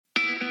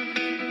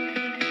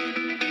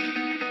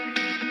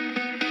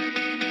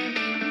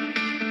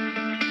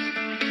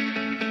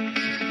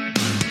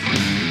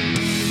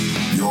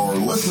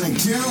listening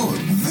to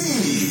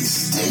the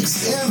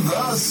Sticks in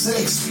the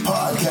Six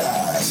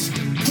podcast.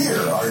 Here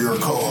are your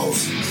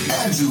co-hosts,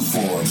 Andrew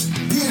Forbes,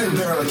 Peter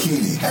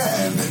Barachini,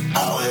 and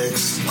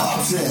Alex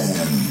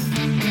Hobson.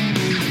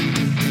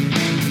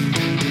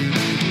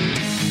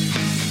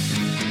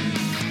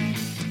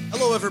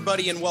 Hello,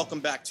 everybody, and welcome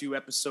back to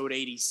episode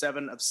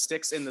 87 of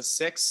Sticks in the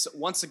Six.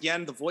 Once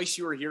again, the voice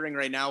you are hearing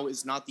right now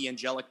is not the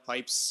angelic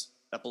pipes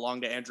that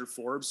belong to Andrew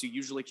Forbes, who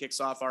usually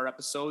kicks off our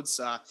episodes.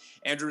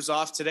 Andrew's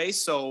off today,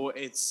 so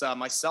it's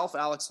myself,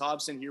 Alex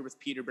Hobson, here with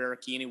Peter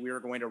Barachini. We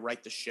are going to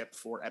right the ship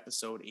for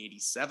episode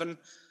 87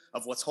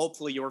 of what's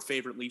hopefully your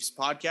favorite Leafs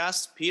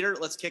podcast. Peter,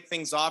 let's kick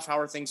things off. How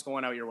are things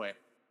going out your way?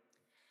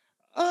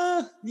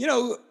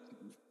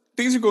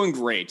 Things are going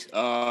great.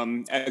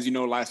 As you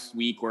know, last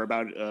week or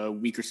about a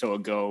week or so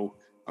ago,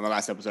 on the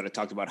last episode, I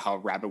talked about how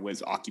Rabbit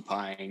was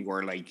occupying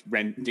or like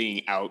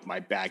renting out my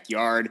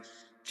backyard.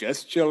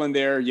 Just chilling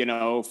there,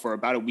 for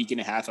about a week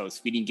and a half. I was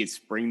feeding it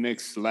spring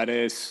mix,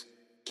 lettuce,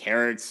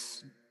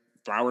 carrots,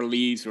 flower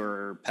leaves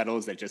or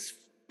petals that just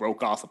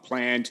broke off a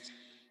plant.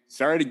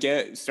 Started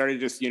to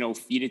just,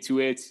 feed it to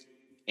it,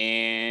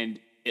 and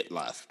it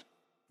left.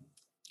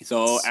 That's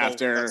so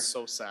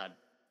sad.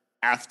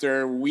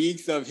 After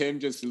weeks of him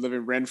just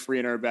living rent-free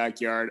in our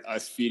backyard,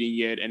 us feeding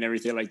it and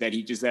everything like that,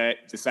 he just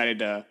decided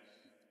to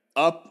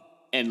up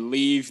and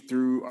leave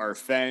through our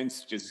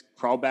fence, just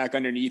crawl back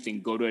underneath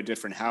and go to a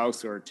different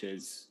house or to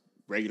his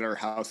regular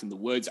house in the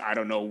woods. I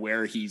don't know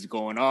where he's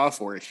going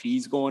off or if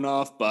she's going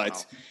off,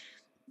 but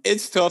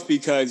It's tough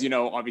because,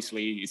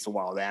 obviously it's a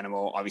wild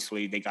animal.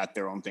 Obviously they got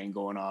their own thing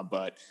going on,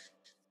 but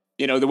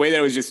the way that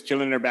it was just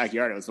chilling in our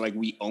backyard, it was like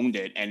we owned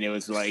it. And it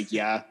was like,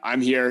 yeah,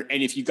 I'm here.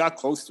 And if you got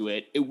close to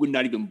it, it would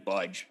not even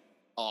budge.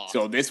 Oh,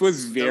 so this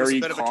was very calm.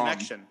 There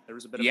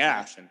was a bit of a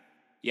connection.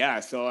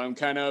 Yeah, so I'm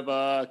kind of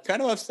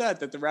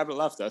upset that the rabbit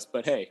left us,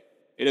 but hey,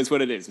 it is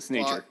what it is. It's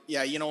nature.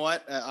 Yeah, you know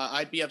what?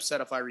 I'd be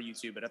upset if I were you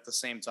too, but at the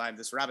same time,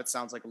 this rabbit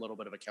sounds like a little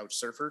bit of a couch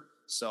surfer.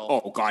 So,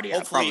 oh god, yeah,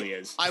 it probably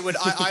is. I would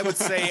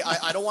say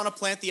I don't want to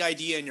plant the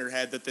idea in your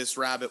head that this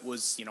rabbit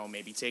was,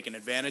 maybe taking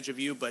advantage of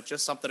you, but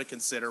just something to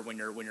consider when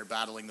you're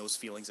battling those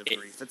feelings of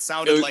grief. It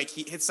sounded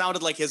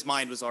like his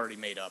mind was already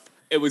made up.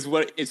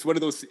 It's one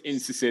of those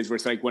instances where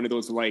it's like one of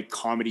those like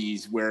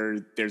comedies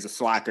where there's a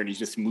slacker and he's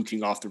just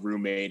mooching off the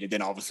roommate, and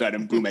then all of a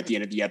sudden, boom! At the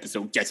end of the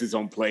episode, gets his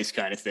own place,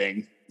 kind of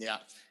thing. Yeah,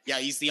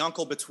 he's the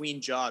uncle between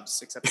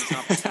jobs, except he's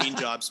not between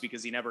jobs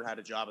because he never had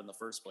a job in the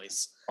first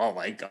place. Oh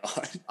my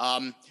god.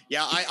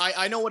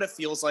 I know what it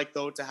feels like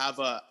though to have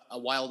a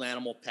wild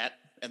animal pet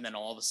and then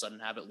all of a sudden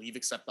have it leave.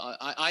 Except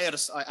I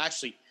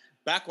actually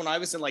back when I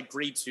was in like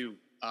grade 2.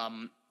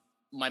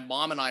 My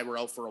mom and I were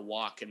out for a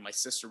walk, and my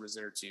sister was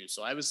there too.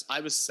 So I was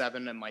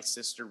 7, and my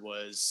sister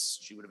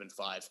she would have been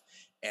 5,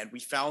 and we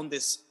found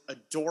this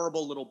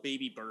adorable little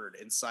baby bird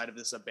inside of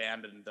this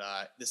abandoned.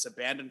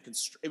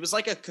 It was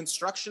like a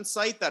construction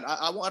site that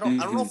I don't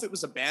know if it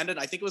was abandoned.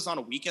 I think it was on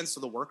a weekend,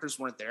 so the workers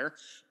weren't there.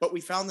 But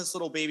we found this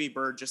little baby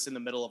bird just in the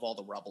middle of all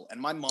the rubble,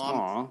 and my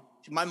mom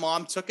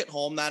took it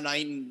home that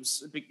night and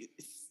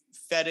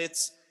fed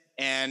it,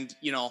 and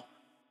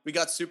we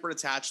got super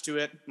attached to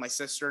it. My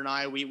sister and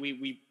I,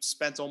 we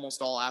spent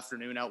almost all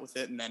afternoon out with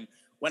it, and then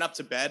went up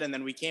to bed. And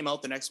then we came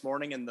out the next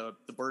morning, and the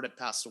bird had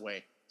passed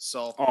away.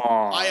 So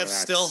I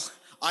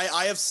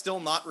have still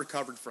not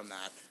recovered from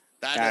that.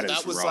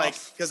 That was rough. Like,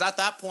 because at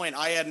that point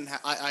I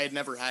had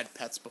never had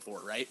pets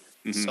before, right?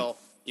 Mm-hmm. So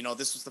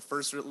this was the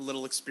first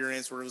little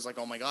experience where it was like,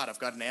 oh my god, I've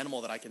got an animal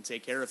that I can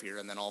take care of here,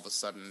 and then all of a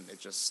sudden it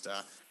just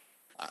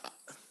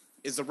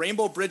is the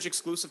Rainbow Bridge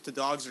exclusive to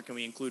dogs, or can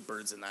we include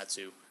birds in that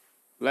too?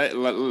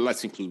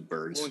 Let's include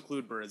birds. We'll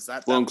include birds.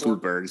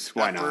 Birds.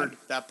 Why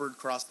not? That bird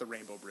crossed the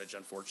Rainbow Bridge,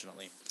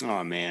 unfortunately.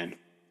 Oh man.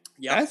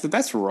 Yeah,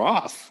 that's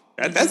rough.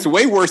 That's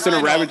way worse than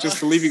a rabbit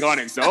just leaving on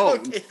its own.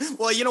 Okay.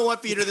 Well, you know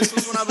what, Peter? This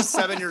was when I was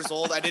 7 years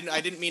old. I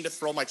didn't mean to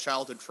throw my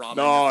childhood trauma.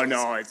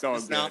 No, it's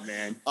all good,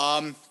 man.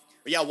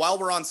 Yeah, while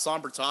we're on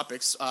somber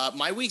topics,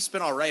 my week's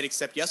been all right,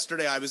 except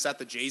yesterday I was at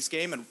the Jays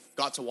game and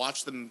got to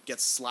watch them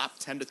get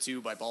slapped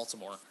 10-2 by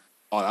Baltimore.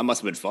 Oh, that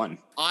must have been fun.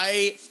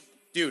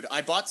 Dude,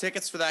 I bought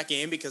tickets for that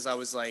game because I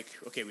was like,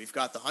 okay, we've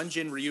got the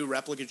Hyun-Jin Ryu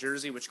replica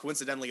jersey, which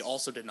coincidentally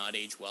also did not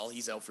age well.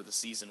 He's out for the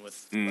season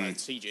with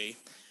CJ.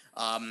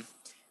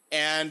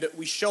 And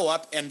we show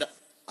up, and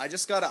I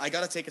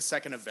gotta take a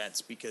second of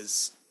events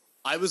because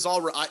I was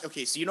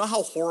okay, so you know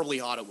how horribly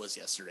hot it was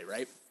yesterday,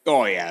 right?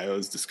 Oh yeah, it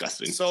was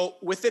disgusting. So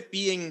with it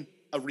being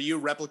a Ryu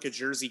replica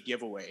jersey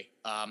giveaway,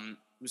 it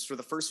was for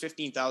the first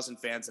 15,000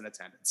 fans in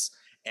attendance.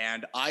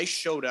 And I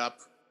showed up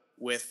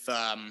with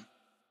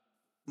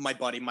my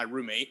buddy, my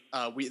roommate.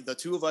 The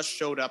two of us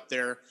showed up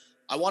there.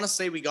 I want to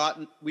say we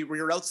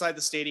were outside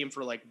the stadium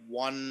for like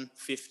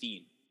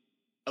 1:15,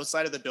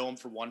 outside of the dome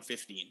for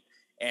 1:15,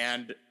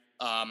 and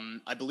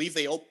I believe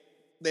they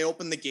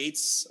opened the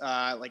gates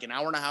like an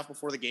hour and a half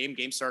before the game.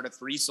 Game started at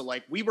 3, so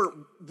like we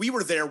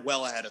were there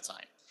well ahead of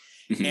time,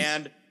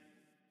 and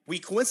we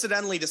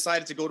coincidentally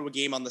decided to go to a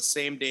game on the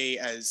same day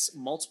as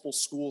multiple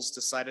schools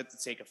decided to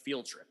take a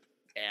field trip.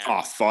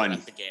 And fun!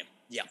 at the game,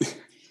 yeah,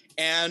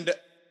 and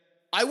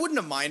I wouldn't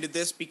have minded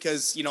this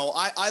because, you know,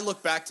 I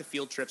look back to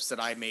field trips that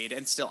I made,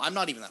 and still, I'm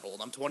not even that old.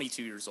 I'm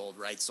 22 years old,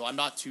 right? So I'm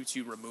not too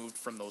removed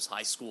from those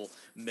high school,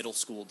 middle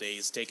school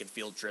days taking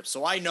field trips.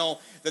 So I know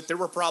that there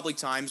were probably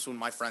times when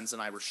my friends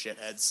and I were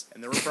shitheads,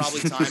 and there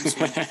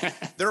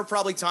were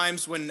probably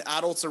times when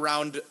adults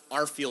around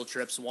our field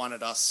trips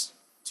wanted us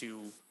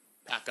to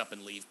pack up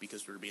and leave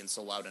because we were being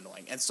so loud and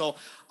annoying. And so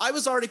I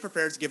was already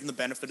prepared to give them the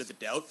benefit of the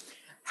doubt.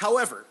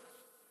 However,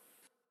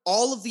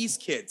 all of these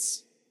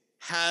kids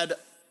had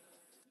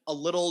a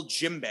little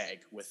gym bag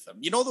with them.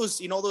 You know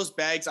those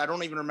bags. I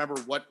don't even remember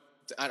what.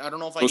 I don't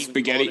know if I those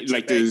spaghetti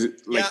like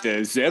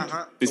the zip,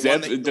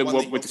 the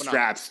one with the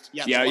straps.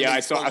 Yeah. I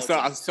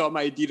saw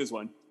my Adidas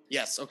one.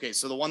 Yes. Okay.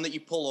 So the one that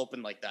you pull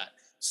open like that.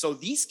 So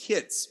these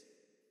kids,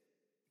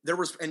 there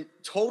was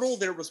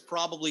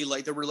probably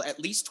there were at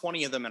least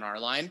 20 of them in our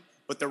line,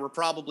 but there were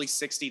probably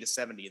 60 to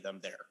 70 of them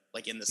there,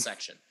 like in the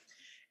section.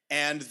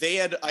 And they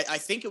had, I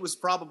think it was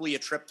probably a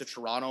trip to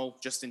Toronto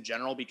just in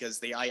general, because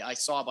I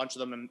saw a bunch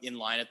of them in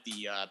line at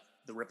the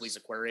Ripley's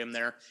Aquarium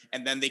there.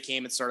 And then they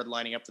came and started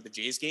lining up for the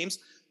Jays games.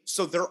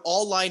 So they're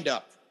all lined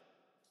up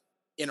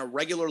in a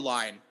regular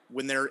line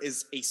when there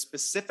is a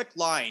specific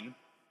line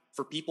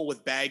for people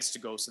with bags to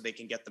go so they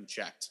can get them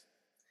checked.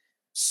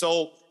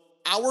 So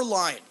our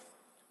line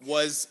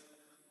was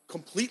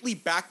completely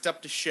backed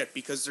up to shit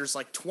because there's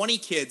like 20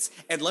 kids.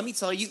 And let me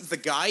tell you, the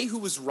guy who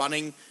was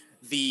running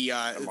the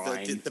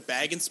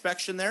bag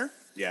inspection there.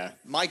 Yeah.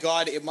 My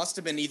God, it must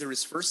have been either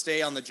his first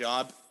day on the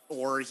job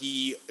or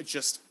he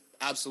just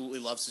absolutely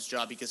loves his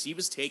job because he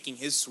was taking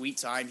his sweet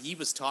time. He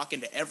was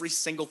talking to every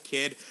single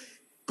kid,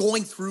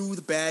 going through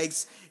the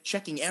bags,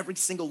 checking every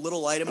single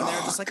little item in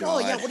there. Just like, God.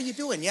 Oh, yeah, what are you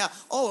doing? Yeah.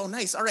 Oh,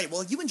 nice. All right.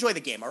 Well, you enjoy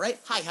the game. All right.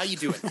 Hi, how you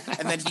doing?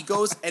 And then he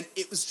goes, and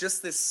it was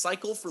just this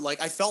cycle for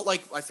I felt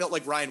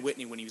like Ryan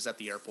Whitney when he was at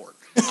the airport.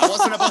 I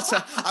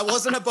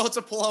wasn't about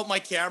to pull out my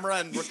camera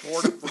and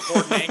record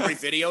an angry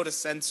video to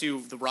send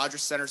to the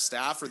Rogers Center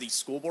staff or these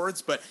school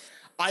boards, but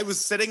I was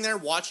sitting there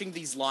watching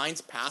these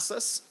lines pass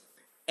us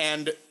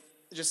and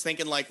just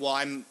thinking I've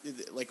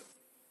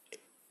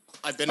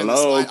been in this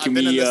line. I've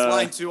been in this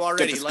line too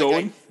already.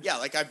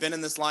 I've been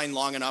in this line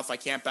long enough. I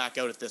can't back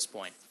out at this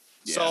point.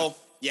 Yeah. So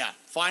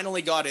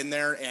finally got in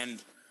there,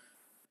 and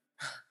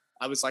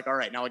I was like, all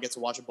right, now I get to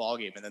watch a ball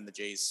game. And then the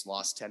Jays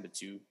lost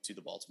 10-2 to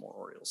the Baltimore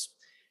Orioles.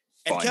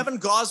 And Kevin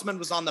Gausman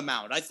was on the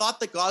mound. I thought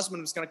that Gausman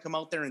was going to come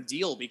out there and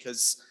deal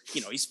because,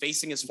 he's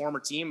facing his former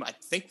team. I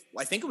think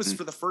it was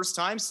for the first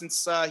time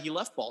since he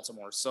left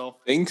Baltimore. So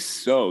I think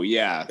so,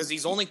 yeah. Because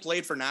he's only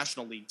played for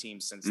National League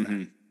teams since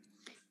then.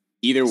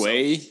 Either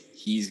way,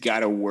 he's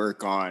got to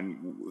work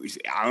on.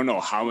 I don't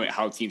know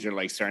how teams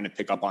are starting to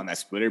pick up on that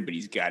splitter, but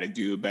he's got to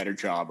do a better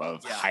job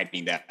of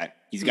hiding that.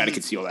 He's got to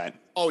conceal that.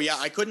 Oh yeah,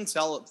 I couldn't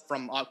tell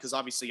from because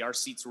obviously our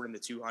seats were in the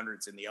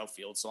 200s in the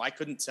outfield, so I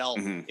couldn't tell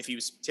if he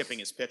was tipping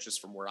his pitches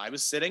from where I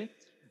was sitting.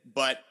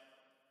 But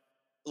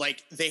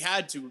he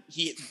had to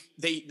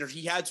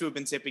have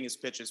been tipping his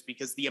pitches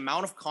because the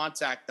amount of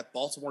contact that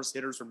Baltimore's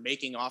hitters were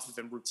making off of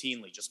him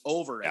routinely, just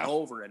over and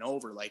over and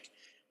over,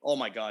 oh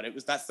my God,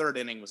 that third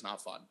inning was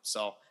not fun.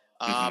 So,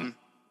 so I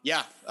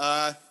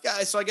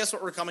guess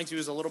what we're coming to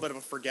is a little bit of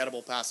a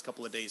forgettable past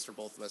couple of days for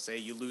both of us. Hey,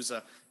 you lose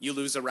a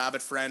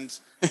rabid friend.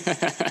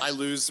 I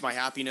lose my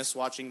happiness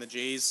watching the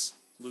Jays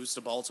lose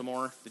to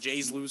Baltimore. The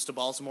Jays lose to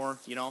Baltimore,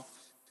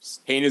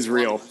 Pain is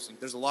real.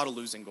 There's a lot of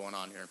losing going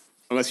on here.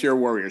 Unless you're a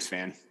Warriors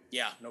fan.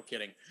 Yeah, no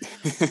kidding.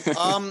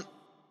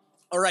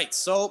 All right,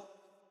 so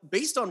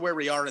based on where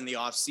we are in the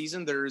off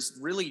season, there's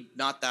really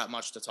not that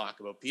much to talk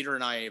about. Peter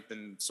and I have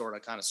been sort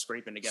of kind of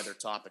scraping together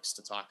topics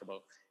to talk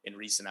about in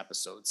recent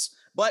episodes.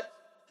 But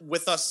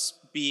with us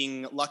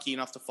being lucky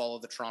enough to follow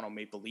the Toronto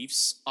Maple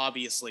Leafs,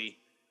 obviously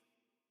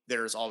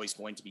there's always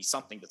going to be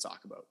something to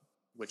talk about,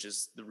 which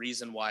is the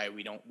reason why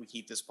we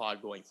keep this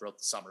pod going throughout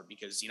the summer,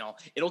 because,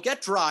 it'll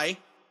get dry.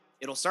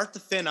 It'll start to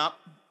thin up,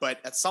 but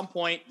at some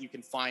point you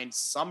can find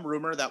some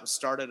rumor that was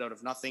started out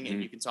of nothing and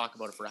you can talk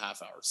about it for a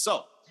half hour.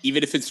 So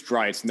even if it's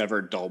dry, it's never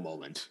a dull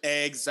moment.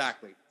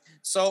 Exactly.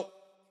 So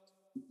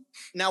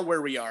now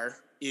where we are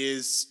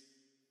is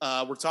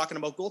we're talking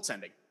about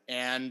goaltending.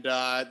 And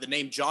the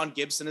name John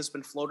Gibson has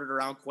been floated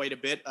around quite a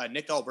bit.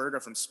 Nick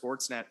Alberta from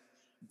Sportsnet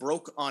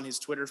broke on his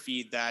Twitter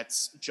feed that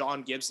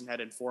John Gibson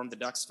had informed the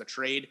Ducks of a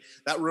trade.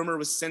 That rumor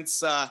was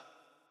since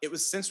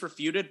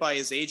refuted by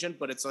his agent,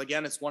 but it's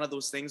one of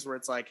those things where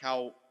it's like,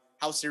 how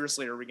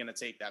seriously are we going to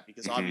take that?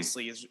 Because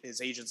obviously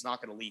his agent's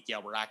not going to leak. Yeah,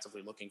 we're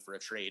actively looking for a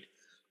trade.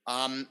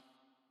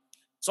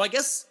 So I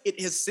guess it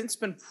has since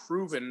been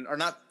proven, or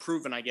not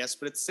proven, I guess,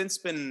 but it's since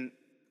been,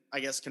 I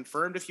guess,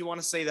 confirmed, if you want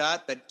to say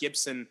that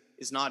Gibson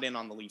is not in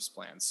on the Leafs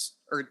plans,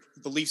 or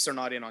the Leafs are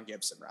not in on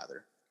Gibson,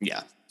 rather.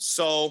 Yeah.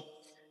 So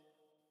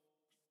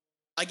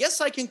I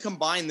guess I can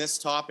combine this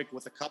topic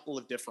with a couple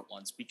of different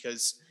ones,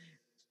 because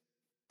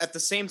at the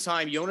same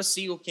time, Jonas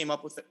Siegel came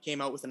out with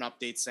an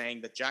update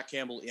saying that Jack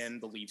Campbell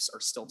and the Leafs are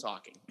still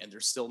talking and they're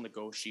still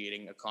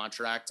negotiating a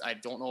contract. I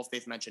don't know if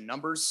they've mentioned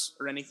numbers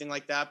or anything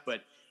like that,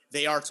 but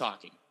they are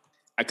talking.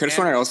 I could have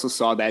sworn I also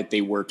saw that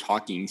they were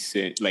talking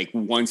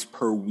once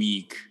per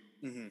week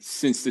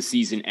since the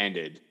season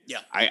ended. Yeah.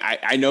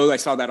 I know I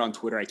saw that on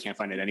Twitter. I can't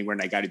find it anywhere,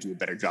 and I got to do a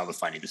better job of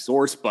finding the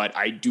source, but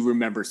I do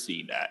remember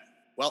seeing that.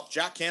 Well,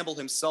 Jack Campbell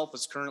himself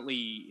is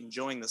currently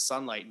enjoying the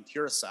sunlight in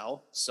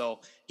Curacao, so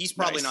he's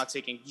probably not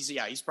taking.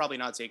 He's probably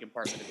not taking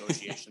part in the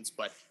negotiations,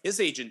 but his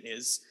agent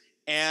is.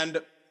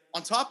 And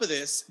on top of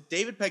this,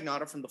 David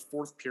Pagnotta from the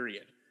fourth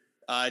period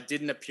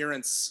did an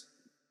appearance,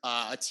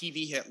 a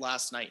TV hit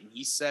last night, and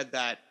he said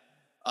that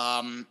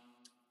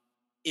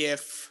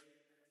if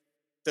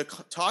the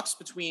talks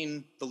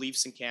between the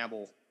Leafs and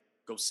Campbell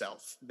go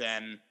south,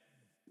 then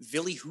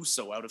Ville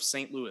Husso out of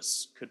St.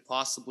 Louis could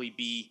possibly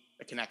be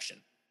a connection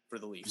for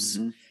the Leafs.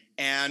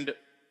 And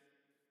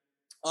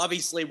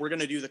obviously we're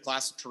going to do the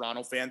classic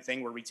Toronto fan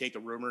thing where we take a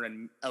rumor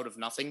and out of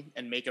nothing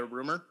and make it a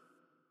rumor,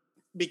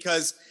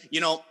 because,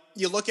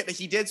 you look at,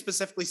 he did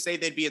specifically say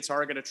they'd be a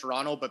target of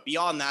Toronto, but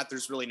beyond that,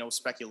 there's really no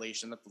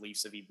speculation that the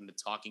Leafs have even been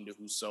talking to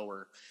Husso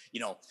or,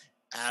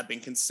 have been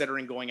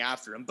considering going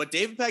after him. But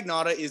David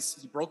Pagnotta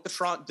he broke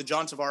the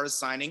John Tavares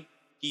signing.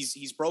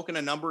 He's broken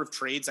a number of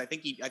trades. I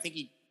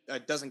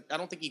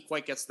don't think he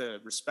quite gets the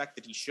respect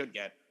that he should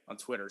get on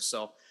Twitter.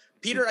 So,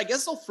 Peter, I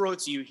guess I'll throw it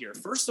to you here.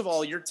 First of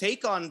all, your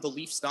take on the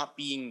Leafs not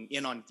being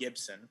in on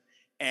Gibson.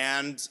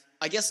 And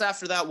I guess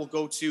after that, we'll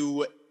go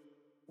to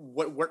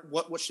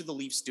what should the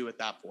Leafs do at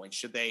that point?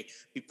 Should they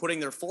be putting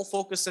their full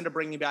focus into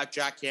bringing back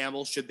Jack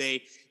Campbell? Should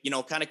they,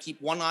 kind of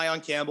keep one eye on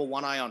Campbell,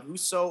 one eye on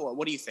Husso? Or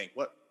what do you think?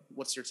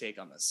 What's your take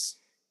on this?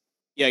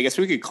 Yeah, I guess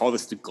we could call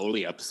this the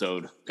goalie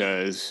episode,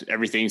 because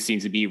everything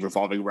seems to be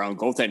revolving around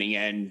goaltending,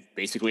 and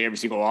basically every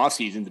single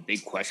offseason, the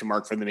big question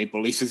mark for the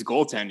Maple Leafs is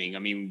goaltending. I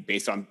mean,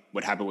 based on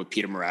what happened with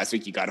Peter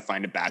Mrazek, you got to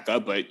find a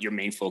backup, but your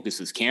main focus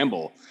is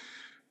Campbell.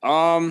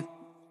 The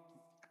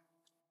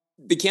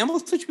Campbell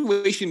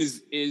situation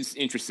is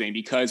interesting,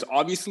 because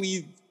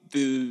obviously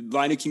the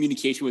line of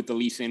communication with the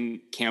Leafs and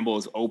Campbell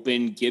is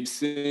open.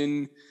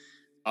 Gibson,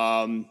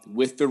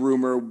 with the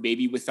rumor,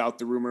 maybe without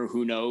the rumor,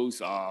 who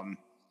knows?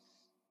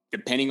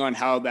 Depending on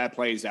how that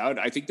plays out,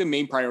 I think the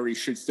main priority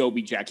should still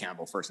be Jack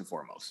Campbell first and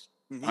foremost.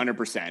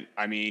 100%.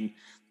 I mean,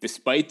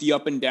 despite the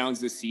up and downs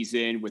this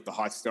season with the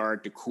hot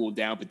start, the cool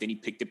down, but then he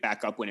picked it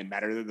back up when it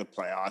mattered in the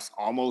playoffs,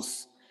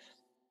 almost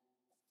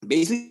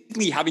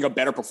basically having a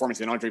better performance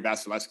than Andrei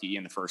Vasilevskiy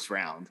in the first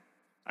round.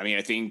 I mean,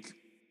 I think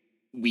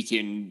we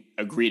can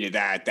agree to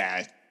that,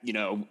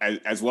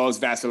 as well as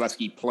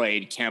Vasilevskiy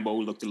played,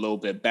 Campbell looked a little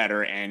bit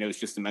better, and it was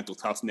just the mental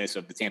toughness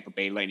of the Tampa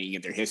Bay Lightning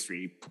and their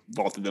history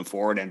vaulted them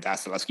forward, and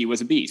Vasilevskiy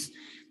was a beast.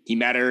 He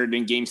mattered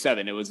in Game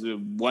 7. It was a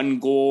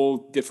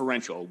 1-goal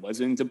differential. It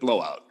wasn't a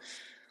blowout.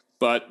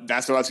 But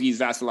Vasilevskiy is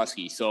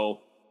Vasilevskiy.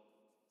 So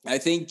I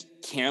think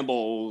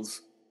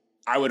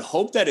I would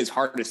hope that his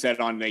heart is set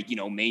on,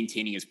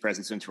 maintaining his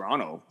presence in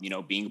Toronto,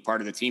 being a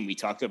part of the team. We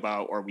talked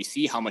about, or we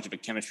see how much of a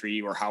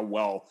chemistry or how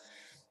well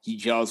he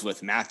gels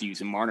with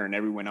Matthews and Marner and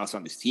everyone else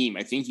on this team.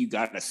 I think you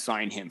got to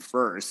sign him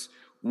first.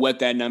 What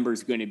that number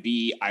is going to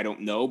be, I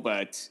don't know.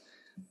 But,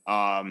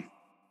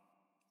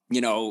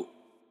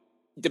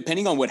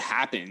 depending on what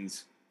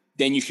happens,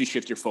 then you should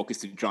shift your focus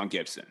to John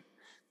Gibson.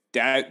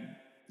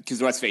 Because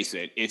let's face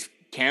it, if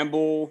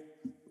Campbell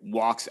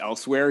walks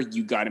elsewhere,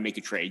 you got to make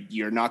a trade.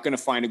 You're not going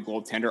to find a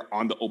goaltender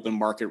on the open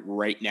market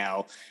right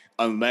now,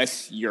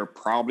 unless you're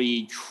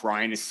probably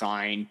trying to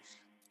sign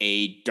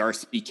a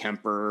Darcy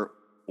Kemper,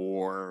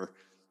 or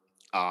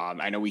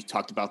I know we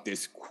talked about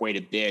this quite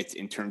a bit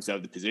in terms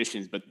of the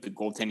positions, but the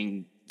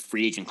goaltending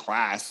free agent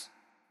class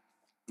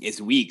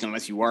is weak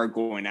unless you are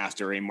going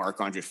after a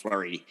Marc-Andre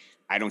Fleury.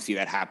 I don't see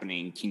that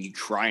happening. Can you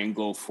try and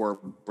go for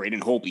Braden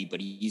Holtby? But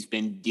he's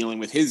been dealing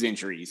with his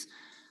injuries.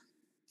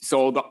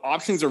 So the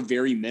options are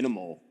very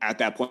minimal at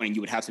that point, and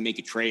you would have to make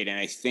a trade. And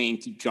I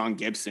think John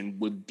Gibson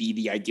would be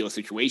the ideal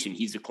situation.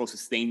 He's the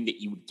closest thing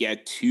that you would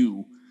get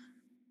to,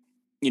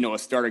 a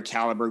starter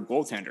caliber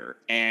goaltender.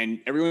 And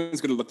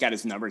everyone's going to look at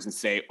his numbers and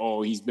say,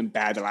 oh, he's been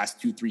bad the last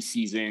 2-3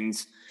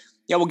 seasons.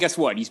 Yeah, well, guess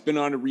what? He's been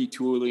on a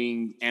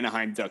retooling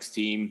Anaheim Ducks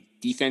team.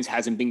 Defense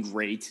hasn't been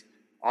great.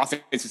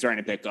 Offense is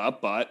starting to pick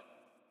up, but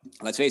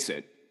let's face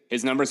it,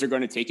 his numbers are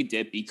going to take a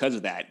dip because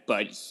of that.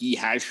 But he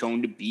has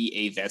shown to be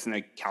a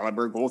Vezina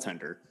caliber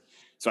goaltender.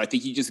 So I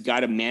think you just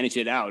got to manage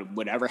it out.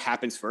 Whatever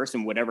happens first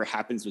and whatever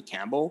happens with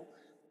Campbell,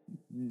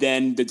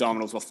 then the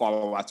dominoes will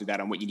follow after that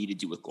on what you need to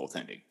do with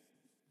goaltending.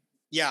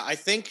 Yeah, I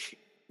think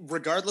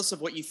regardless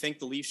of what you think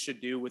the Leafs should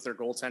do with their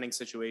goaltending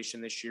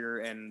situation this year,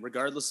 and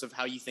regardless of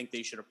how you think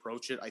they should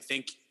approach it, I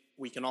think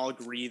we can all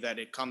agree that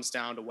it comes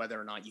down to whether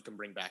or not you can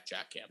bring back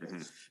Jack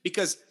Campbell.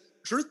 Because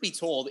truth be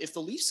told, if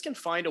the Leafs can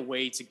find a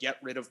way to get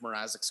rid of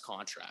Mrazek's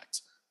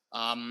contract,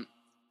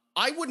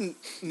 I wouldn't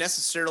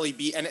necessarily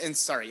be,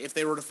 if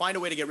they were to find a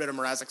way to get rid of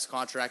Mrazek's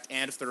contract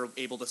and if they're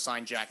able to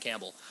sign Jack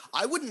Campbell,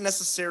 I wouldn't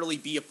necessarily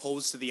be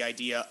opposed to the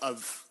idea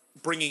of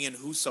bringing in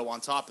Husso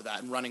on top of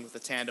that and running with a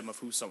tandem of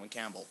Husso and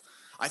Campbell.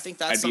 I think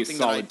that's something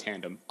that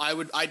tandem.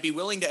 I'd be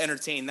willing to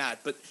entertain that.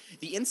 But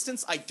the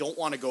instance I don't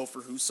want to go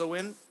for Husso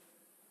in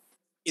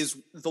is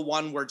the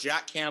one where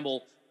Jack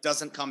Campbell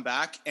doesn't come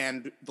back,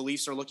 and the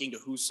Leafs are looking to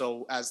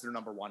Husso as their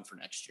number one for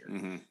next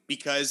year.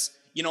 Because,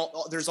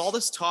 there's all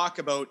this talk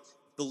about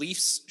the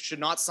Leafs should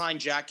not sign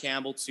Jack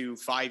Campbell to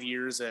 5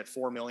 years at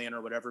 $4 million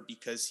or whatever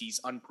because he's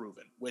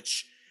unproven,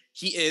 which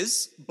he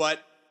is, but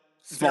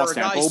small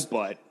sample,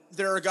 but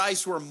there are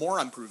guys who are more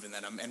unproven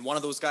than him, and one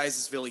of those guys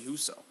is Ville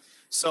Husso.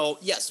 So,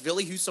 yes, Ville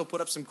Husso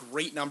put up some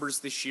great numbers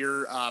this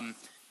year.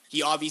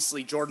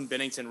 Jordan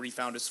Binnington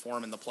refound his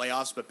form in the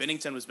playoffs, but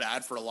Binnington was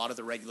bad for a lot of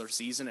the regular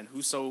season, and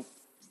Husso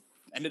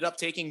ended up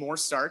taking more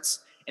starts,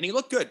 and he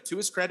looked good. To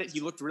his credit, he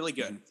looked really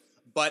good.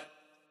 But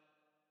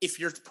if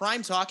your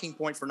prime talking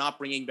point for not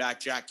bringing back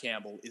Jack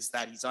Campbell is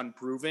that he's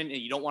unproven and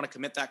you don't want to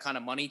commit that kind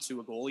of money to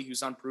a goalie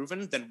who's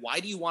unproven, then why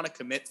do you want to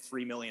commit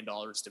 $3 million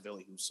to Ville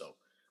Husso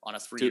on a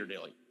 3-year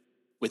deal?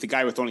 With a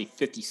guy with only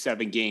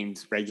 57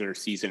 games regular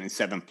season and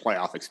 7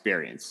 playoff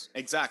experience.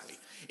 Exactly.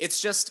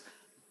 It's just,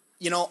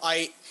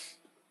 I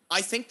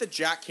think that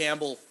Jack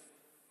Campbell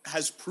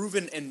has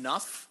proven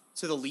enough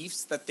to the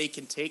Leafs that they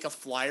can take a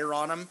flyer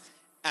on him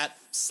at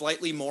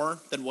slightly more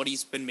than what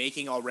he's been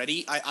making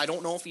already. I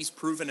don't know if he's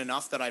proven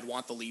enough that I'd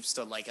want the Leafs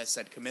to, like I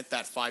said, commit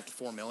that $4 to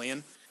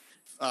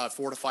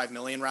 $5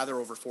 million rather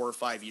over 4 or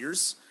 5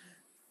 years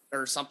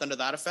or something to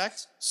that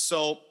effect.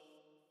 So,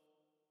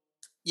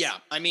 yeah,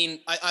 I mean,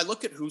 I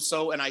look at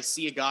Husso and I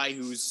see a guy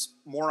who's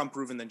more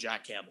unproven than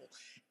Jack Campbell.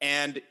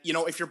 And,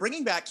 if you're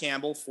bringing back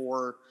Campbell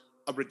for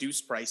a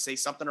reduced price, say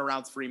something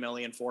around $3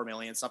 million, $4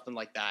 million, something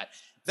like that,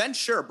 then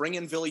sure, bring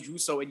in Ville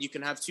Husso and you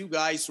can have two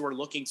guys who are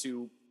looking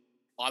to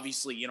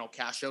obviously,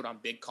 cash out on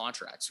big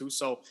contracts.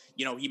 Husso,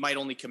 he might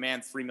only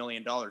command $3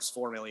 million,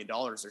 $4 million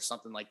or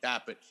something like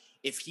that. But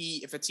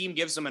if a team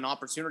gives him an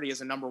opportunity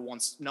as a number one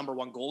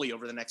goalie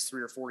over the next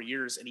 3 or 4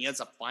 years, and he ends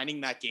up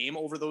finding that game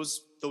over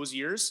those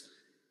years,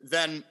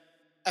 then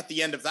at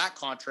the end of that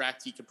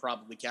contract, he could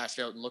probably cash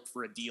out and look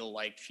for a deal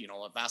like,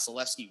 a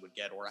Vasilevsky would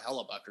get, or a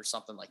Hellebuck or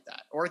something like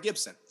that, or a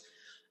Gibson.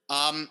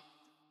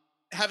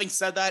 Having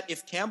said that,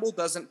 if Campbell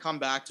doesn't come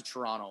back to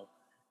Toronto,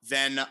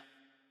 then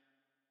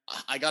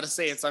I got to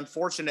say it's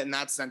unfortunate in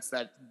that sense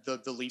that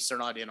the Leafs are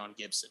not in on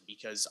Gibson,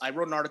 because I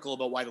wrote an article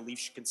about why the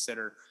Leafs should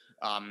consider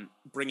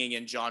bringing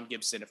in John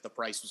Gibson if the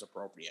price was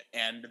appropriate.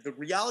 And the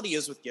reality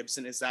is with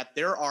Gibson is that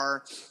there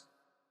are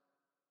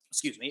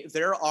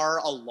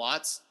a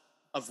lot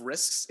of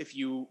risks if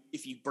you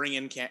bring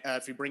in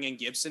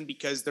Gibson,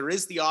 because there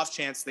is the off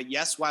chance that,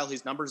 yes, while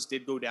his numbers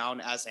did go down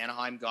as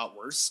Anaheim got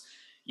worse,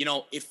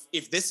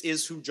 if this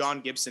is who John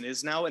Gibson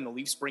is now and the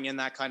Leafs bring in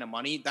that kind of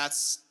money,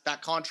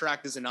 that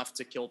contract is enough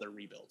to kill their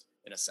rebuild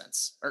in a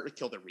sense, or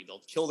kill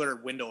their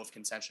window of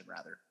contention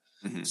rather.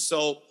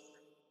 So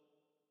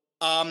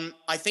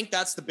I think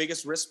that's the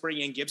biggest risk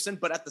bringing in Gibson,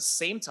 but at the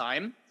same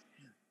time,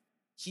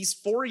 he's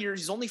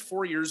only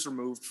 4 years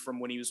removed from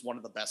when he was one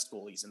of the best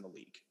goalies in the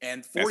league.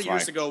 And 4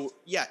 years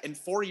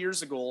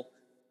ago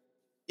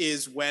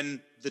is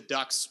when the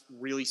Ducks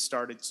really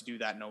started to do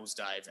that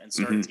nosedive and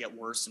started to get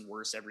worse and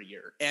worse every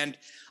year. And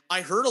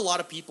I heard a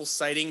lot of people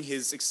citing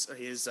his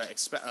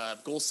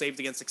goals saved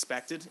against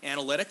expected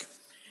analytic.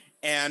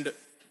 And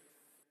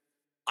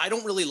I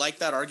don't really like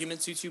that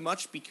argument too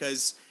much,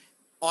 because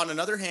on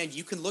another hand,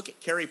 you can look at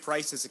Carey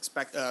Price's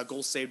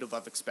goals saved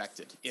above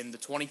expected in the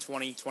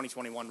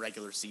 2020-2021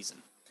 regular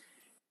season.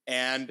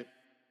 And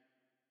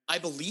I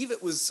believe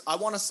I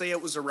want to say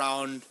it was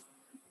around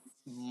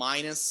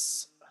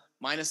minus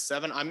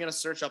 7. I'm going to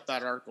search up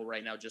that article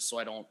right now just so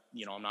I don't,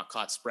 I'm not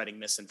caught spreading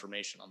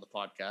misinformation on the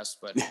podcast.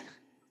 But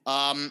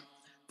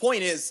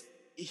point is,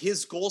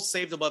 his goals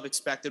saved above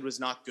expected was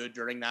not good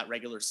during that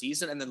regular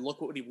season. And then look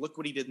what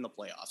he did in the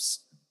playoffs.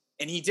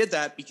 And he did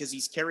that because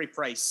he's Carey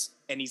Price,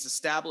 and he's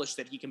established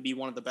that he can be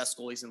one of the best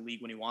goalies in the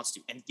league when he wants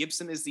to. And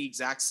Gibson is the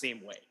exact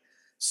same way.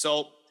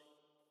 So,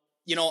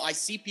 I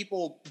see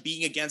people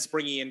being against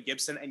bringing in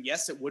Gibson, and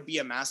yes, it would be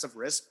a massive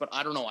risk, but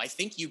I don't know. I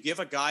think you give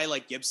a guy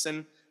like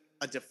Gibson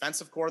a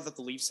defensive core that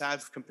the Leafs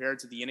have compared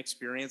to the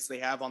inexperience they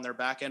have on their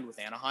back end with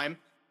Anaheim,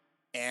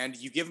 and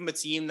you give them a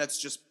team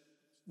that's just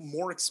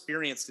more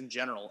experienced in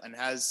general and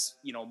has,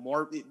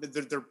 more,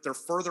 they're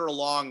further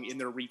along in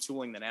their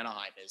retooling than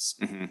Anaheim is.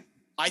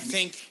 I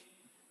think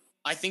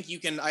you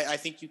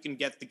can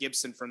get the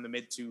Gibson from the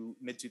mid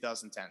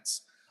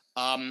 2010s.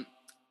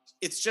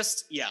 It's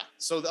just,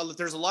 so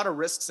there's a lot of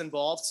risks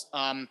involved.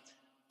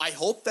 I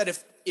hope that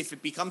if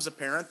it becomes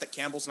apparent that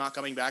Campbell's not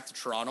coming back to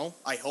Toronto,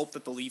 I hope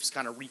that the Leafs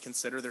kind of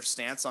reconsider their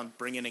stance on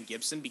bringing in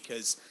Gibson,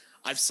 because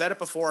I've said it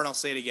before and I'll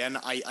say it again.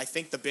 I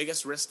think the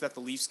biggest risk that the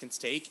Leafs can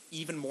take,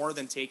 even more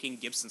than taking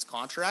Gibson's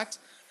contract,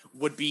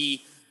 would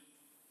be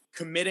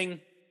committing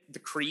the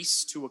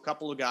crease to a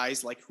couple of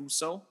guys like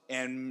Husso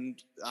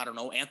and, I don't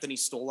know, Anthony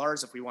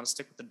Stolarz, if we want to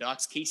stick with the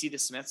Ducks, Casey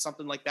DeSmith,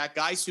 something like that.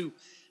 Guys who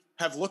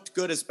have looked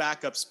good as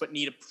backups but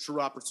need a true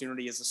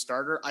opportunity as a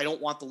starter. I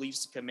don't want the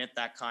Leafs to commit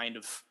that kind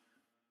of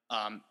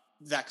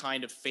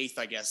faith,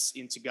 I guess,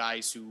 into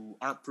guys who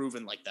aren't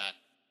proven like that.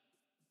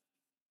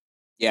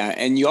 Yeah,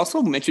 and you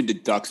also mentioned the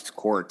Ducks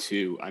core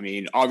too. I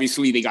mean,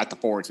 obviously they got the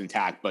forwards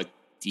intact, but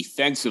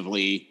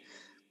defensively,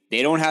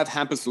 They don't have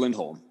Hampus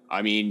Lindholm.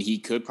 I mean, he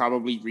could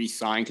probably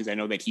re-sign because I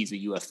know that he's a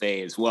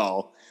UFA as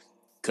well.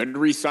 Could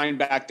re-sign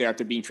back there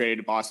after being traded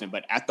to Boston.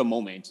 But at the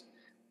moment,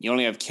 you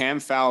only have Cam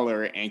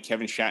Fowler and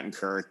Kevin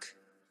Shattenkirk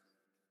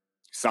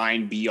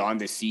signed beyond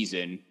this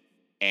season.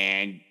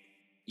 And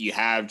you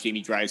have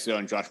Jamie Drysdale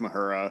and Josh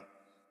Mahura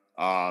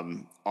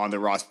on the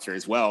roster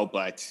as well.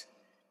 But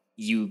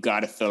you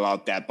got to fill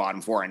out that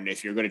bottom four. And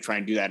if you're going to try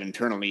and do that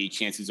internally,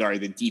 chances are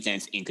the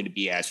defense ain't going to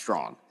be as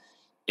strong.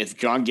 If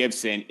John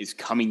Gibson is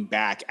coming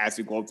back as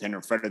a goaltender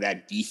in front of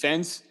that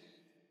defense,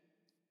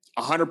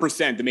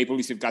 100% the Maple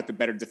Leafs have got the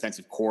better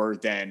defensive core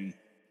than,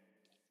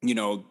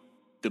 the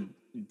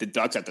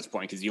Ducks at this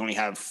point, because you only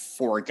have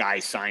 4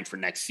 guys signed for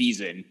next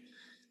season.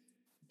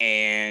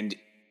 And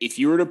if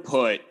you were to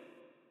put,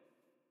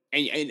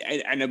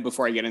 and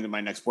before I get into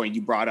my next point,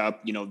 you brought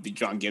up, the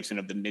John Gibson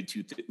of the mid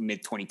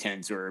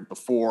 2010s or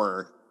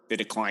before the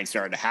decline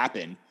started to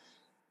happen.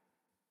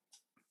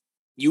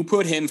 You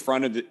put him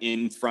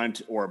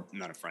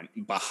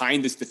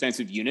behind this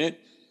defensive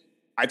unit,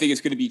 I think it's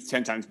going to be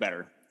 10 times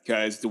better,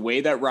 because the way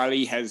that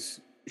Riley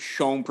has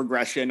shown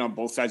progression on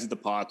both sides of the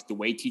puck, the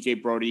way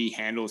TJ Brody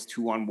handles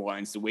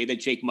 2-on-1s, the way that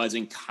Jake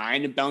Muzzin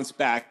kind of bounced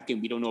back,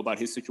 and we don't know about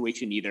his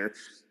situation either.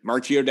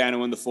 Mark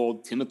Giordano in the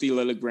fold, Timothy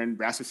Liljegren,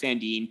 Rasmus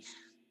Sandin.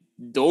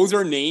 Those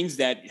are names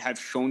that have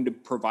shown to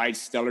provide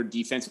stellar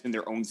defense in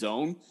their own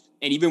zone.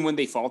 And even when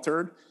they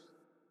faltered,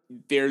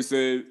 there's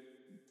a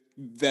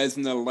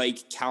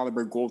Vezina-like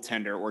caliber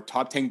goaltender or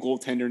top 10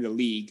 goaltender in the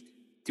league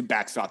to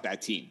backstop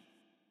that team.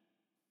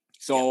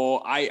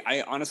 So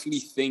I honestly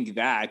think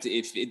that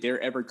if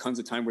there ever comes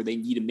a time where they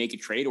need to make a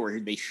trade or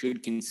they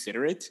should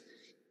consider it,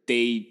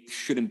 they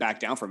shouldn't back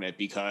down from it,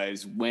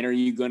 because when are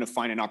you going to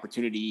find an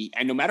opportunity?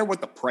 And no matter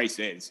what the price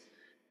is,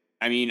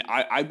 I mean,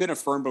 I've been a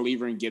firm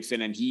believer in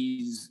Gibson, and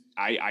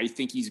I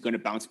think he's going to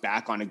bounce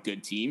back on a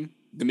good team.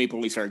 The Maple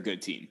Leafs are a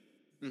good team.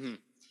 Mm-hmm.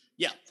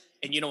 Yeah.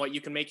 And you know what?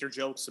 You can make your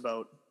jokes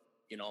about,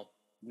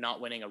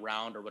 not winning a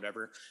round or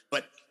whatever,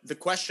 but the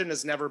question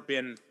has never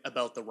been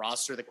about the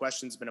roster. The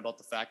question's been about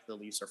the fact that the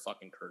Leafs are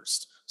fucking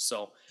cursed.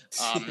 So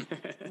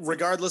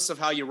regardless of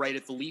how you write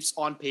it, the Leafs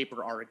on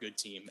paper are a good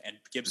team, and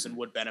Gibson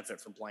would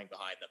benefit from playing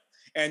behind them.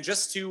 And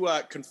just to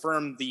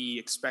confirm the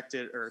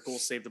expected or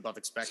goals saved above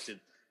expected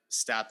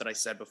stat that I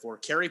said before,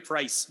 Carey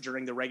Price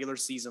during the regular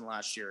season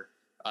last year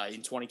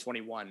in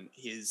 2021,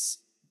 his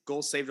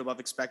goals saved above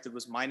expected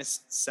was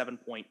minus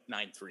 7.93.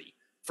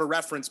 For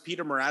reference,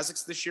 Peter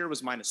Mrazek's this year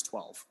was minus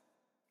 12.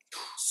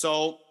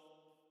 So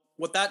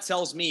what that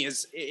tells me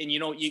is, and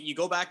you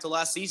go back to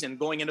last season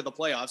going into the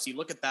playoffs, you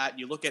look at that,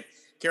 you look at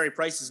Carey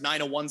Price's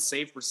 901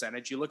 save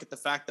percentage, you look at the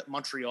fact that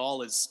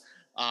Montreal is,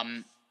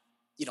 they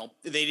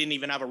didn't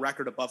even have a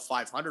record above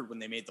 500 when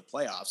they made the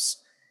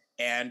playoffs.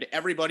 And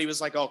everybody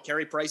was like, oh,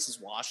 Carey Price is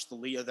washed. The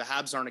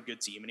Habs aren't a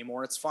good team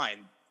anymore. It's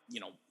fine.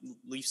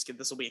 Leafs,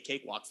 this will be a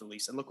cakewalk for the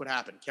Leafs. And look what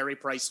happened. Carey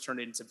Price turned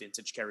into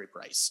vintage Carey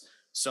Price.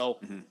 So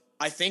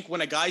I think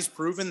when a guy's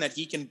proven that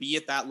he can be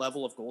at that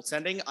level of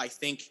goaltending, I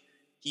think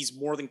he's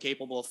more than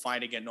capable of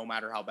finding it no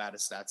matter how bad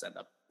his stats end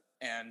up.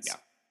 And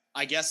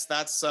I guess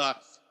that's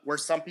where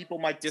some people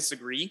might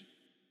disagree.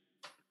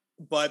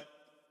 But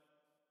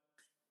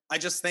I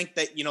just think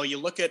that, you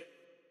look at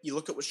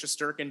what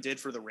Shesterkin did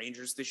for the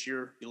Rangers this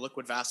year. You look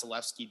what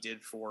Vasilevsky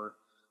did for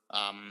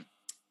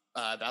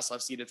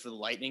the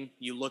Lightning.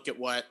 You look at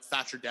what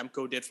Thatcher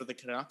Demko did for the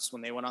Canucks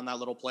when they went on that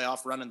little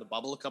playoff run in the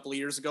bubble a couple of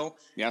years ago.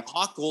 Yeah. A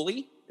hot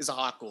goalie is a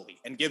hot goalie,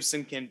 and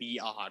Gibson can be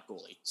a hot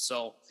goalie.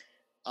 So,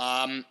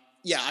 I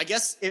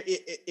guess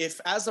if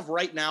as of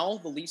right now,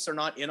 the Leafs are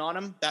not in on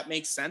him, that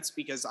makes sense,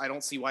 because I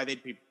don't see why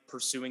they'd be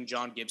pursuing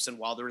John Gibson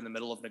while they're in the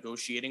middle of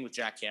negotiating with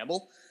Jack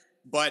Campbell.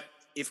 But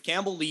if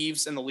Campbell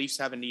leaves and the Leafs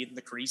have a need in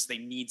the crease, they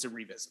need to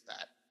revisit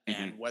that.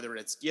 And whether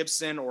it's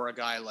Gibson or a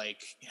guy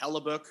like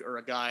Hellebuck or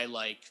a guy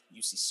like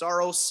UC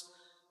Saros,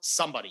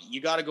 you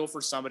got to go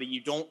for somebody.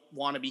 You don't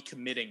want to be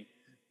committing.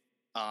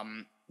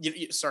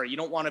 You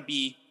don't want to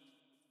be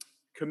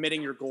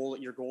committing your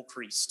goal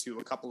crease to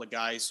a couple of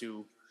guys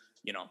who,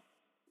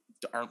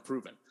 aren't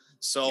proven.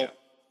 So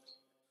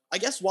I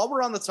guess while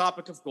we're on the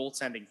topic of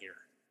goaltending here,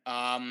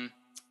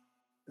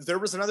 there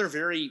was another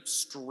very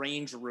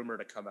strange rumor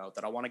to come out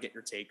that I want to get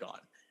your take on.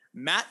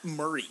 Matt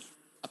Murray,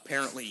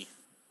 apparently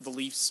the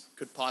Leafs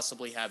could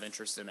possibly have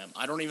interest in him.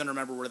 I don't even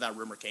remember where that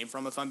rumor came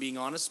from, if I'm being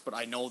honest, but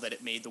I know that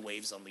it made the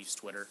waves on Leafs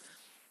Twitter.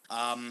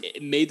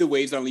 It made the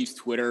waves on Leafs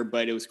Twitter,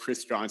 but it was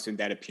Chris Johnson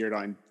that appeared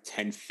on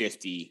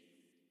 1050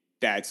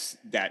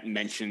 that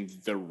mentioned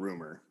the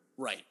rumor.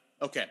 Right.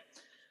 Okay.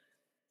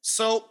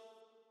 So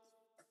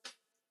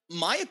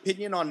my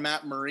opinion on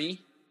Matt Murray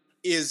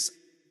is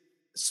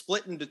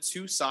split into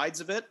two sides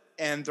of it,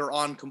 and they're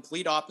on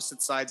complete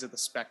opposite sides of the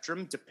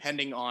spectrum,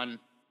 depending on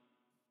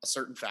a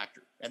certain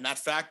factor. And that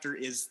factor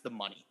is the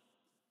money.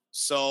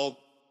 So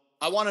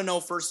I want to know,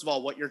 first of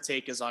all, what your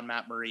take is on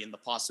Matt Murray and the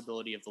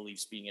possibility of the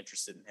Leafs being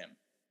interested in him.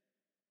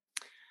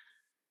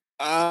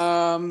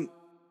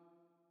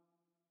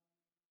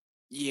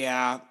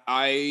 Yeah,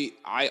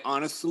 I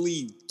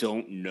honestly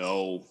don't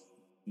know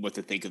what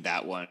to think of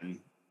that one.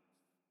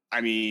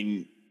 I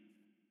mean,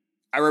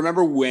 I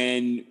remember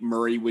when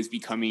Murray was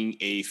becoming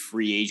a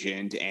free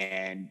agent,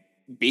 and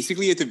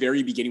basically at the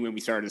very beginning when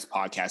we started this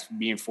podcast,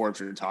 me and Forbes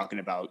were talking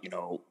about,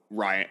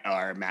 Ryan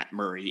or Matt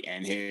Murray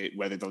and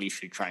whether the Leafs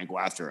should try and go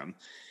after him.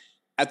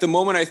 At the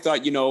moment, I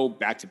thought,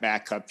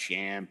 back-to-back Cup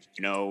champ,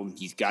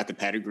 he's got the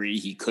pedigree,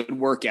 he could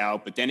work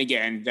out. But then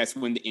again, that's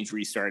when the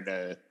injuries started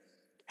to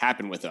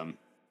happen with him.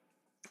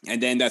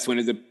 And then that's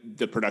when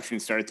the production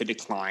started to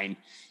decline.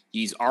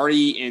 He's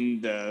already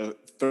in the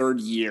third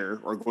year,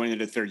 or going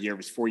into the third year of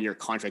his 4-year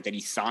contract that he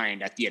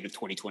signed at the end of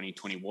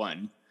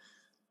 2020-21.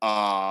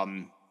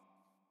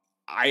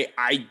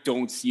 I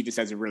don't see this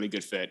as a really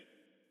good fit,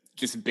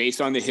 just based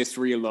on the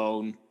history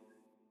alone,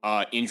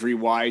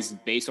 injury-wise,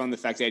 based on the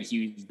fact that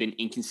he's been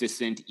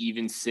inconsistent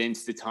even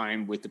since the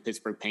time with the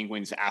Pittsburgh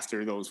Penguins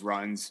after those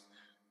runs.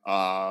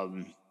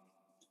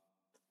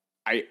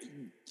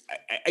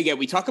 Again,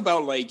 we talk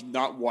about like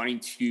not wanting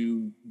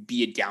to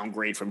be a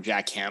downgrade from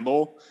Jack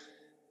Campbell.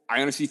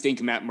 I honestly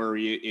think Matt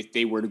Murray, if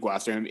they were to go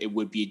after him, it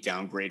would be a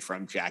downgrade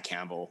from Jack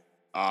Campbell.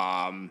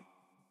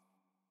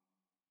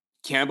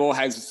 Campbell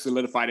has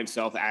solidified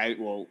himself as,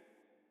 well,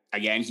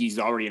 again, he's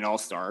already an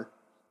all-star,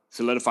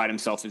 solidified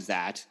himself as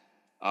that.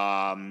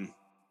 I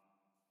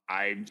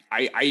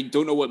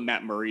don't know what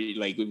Matt Murray,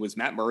 was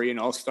Matt Murray an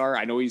all-star?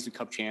 I know he's a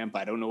Cup champ.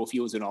 I don't know if he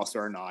was an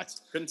all-star or not.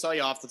 Couldn't tell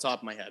you off the top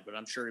of my head, but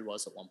I'm sure he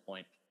was at one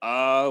point.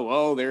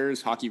 Well,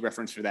 there's hockey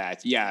reference for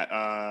that.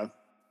 Yeah,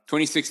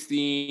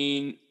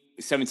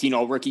 2016-17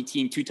 all-rookie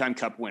team, 2-time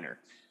Cup winner.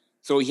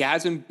 So he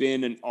hasn't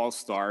been an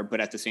all-star, but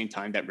at the same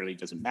time, that really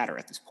doesn't matter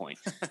at this point.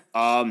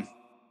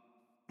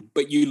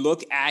 But you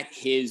look at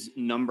his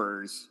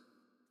numbers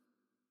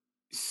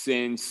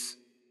since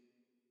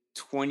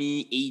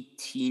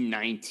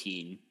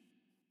 2018-19,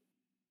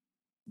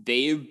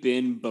 they have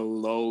been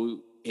below,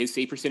 his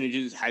save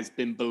percentages has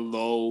been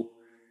below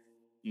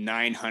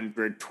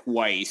 900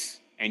 twice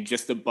and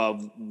just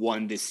above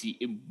one this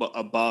year,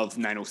 above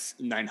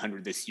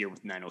 900 this year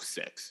with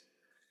 906.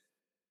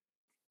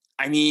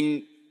 I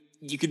mean,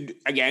 you could,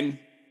 again,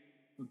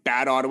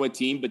 bad Ottawa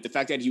team, but the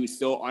fact that he was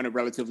still on a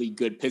relatively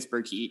good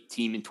Pittsburgh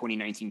team in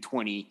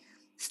 2019-20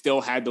 still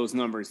had those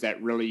numbers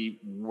that really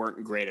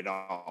weren't great at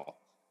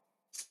all.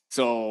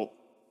 So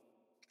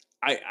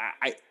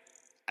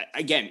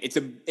again,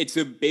 it's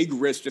a big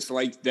risk, just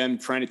like them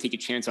trying to take a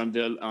chance on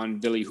Ville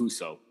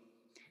Husso.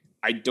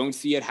 I don't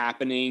see it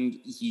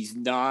happening. He's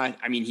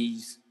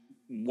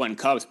won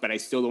Cups, but I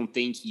still don't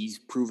think he's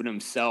proven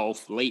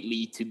himself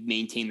lately to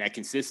maintain that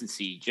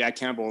consistency. Jack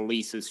Campbell at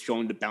least has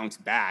shown to bounce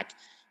back.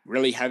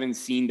 Really haven't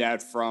seen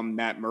that from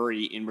Matt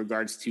Murray in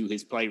regards to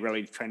his play,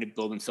 really trying to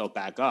build himself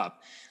back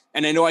up.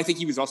 And I think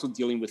he was also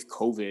dealing with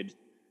COVID,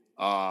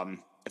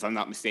 if I'm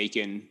not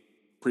mistaken,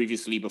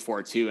 previously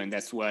before too, and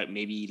that's what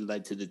maybe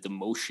led to the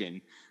demotion.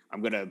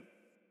 I'm going to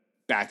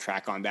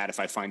backtrack on that if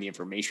I find the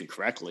information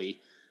correctly.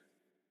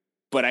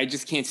 But I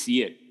just can't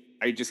see it.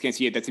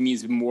 That to me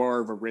is more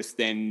of a risk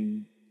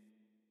than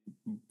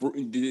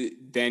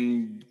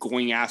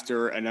going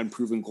after an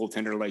unproven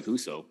goaltender like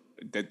Husso.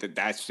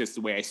 That's just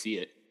the way I see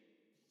it.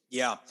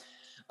 Yeah.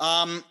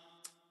 I'm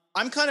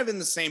kind of in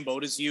the same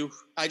boat as you.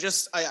 I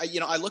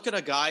look at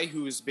a guy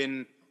who's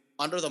been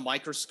under the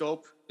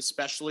microscope,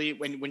 especially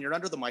when you're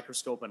under the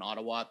microscope in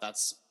Ottawa,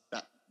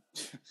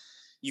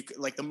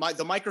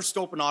 the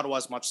microscope in Ottawa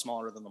is much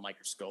smaller than the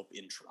microscope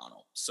in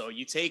Toronto. So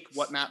you take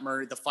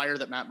the fire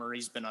that Matt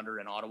Murray's been under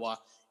in Ottawa,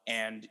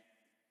 and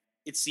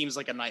it seems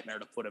like a nightmare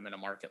to put him in a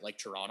market like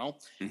Toronto.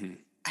 Mm-hmm.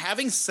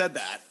 Having said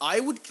that, I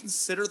would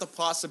consider the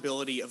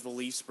possibility of the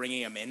Leafs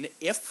bringing him in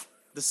if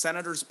the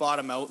Senators bought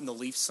him out and the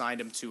Leafs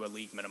signed him to a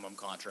league minimum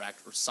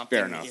contract or something.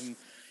 Fair enough.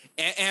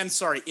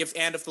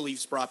 If the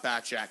Leafs brought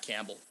back Jack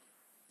Campbell,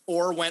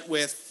 or went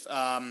with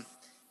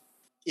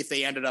if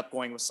they ended up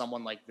going with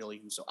someone like Ville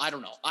Husso. I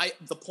don't know.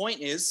 The point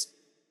is,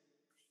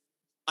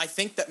 I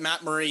think that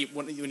Matt Murray,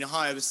 how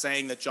I was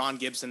saying that John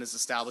Gibson has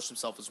established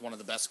himself as one of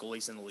the best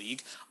goalies in the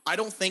league, I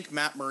don't think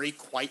Matt Murray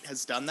quite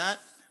has done that,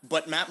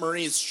 but Matt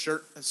Murray has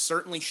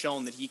certainly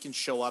shown that he can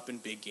show up in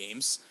big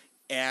games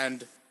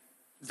and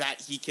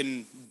that he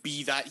can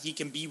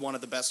be one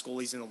of the best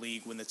goalies in the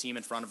league when the team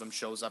in front of him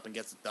shows up and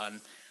gets it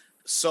done.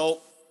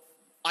 So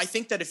I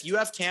think that if you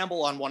have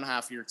Campbell on one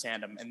half of your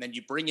tandem and then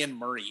you bring in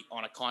Murray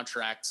on a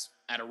contract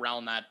at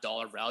around that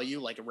dollar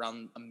value, like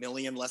around $1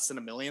 million, less than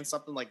 $1 million,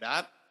 something like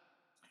that,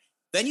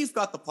 then you've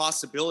got the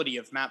possibility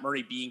of Matt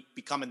Murray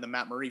becoming the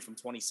Matt Murray from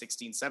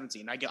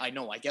 2016-17.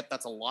 I get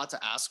that's a lot to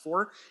ask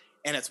for,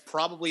 and it's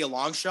probably a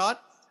long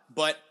shot,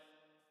 but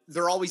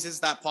there always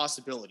is that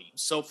possibility.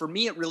 So for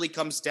me, it really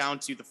comes down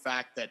to the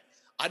fact that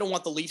I don't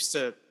want the Leafs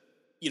to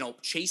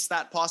chase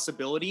that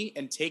possibility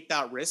and take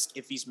that risk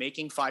if he's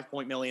making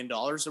 $5 million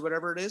or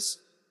whatever it is,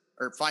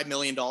 or $5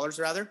 million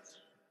rather.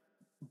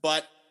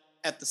 But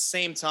at the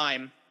same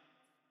time,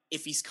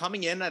 if he's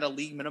coming in at a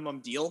league minimum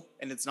deal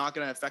and it's not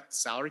going to affect the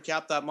salary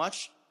cap that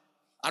much,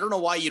 I don't know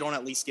why you don't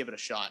at least give it a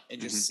shot and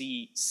just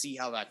see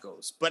how that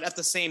goes. But at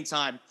the same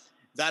time,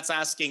 that's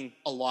asking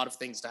a lot of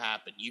things to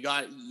happen.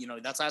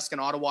 That's asking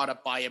Ottawa to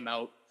buy him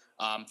out.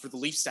 For the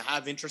Leafs to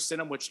have interest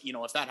in him, which,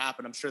 if that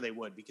happened, I'm sure they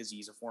would because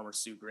he's a former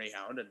Sioux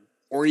Greyhound.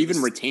 Or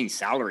even retain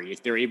salary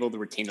if they're able to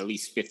retain at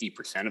least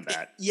 50% of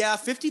that. Yeah,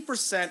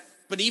 50%,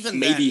 but even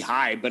maybe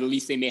high, but at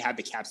least they may have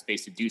the cap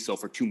space to do so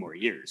for 2 more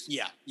years.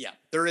 Yeah,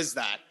 there is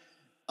that.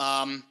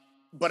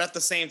 But at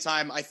the same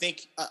time, I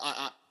think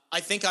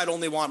I'd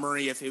only want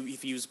Murray if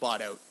he was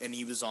bought out and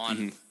he was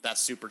on that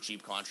super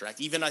cheap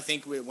contract. Even I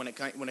think when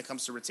it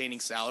comes to retaining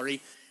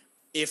salary,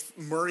 if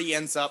Murray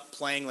ends up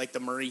playing like the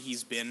Murray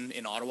he's been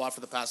in Ottawa for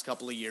the past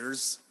couple of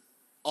years,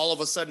 all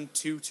of a sudden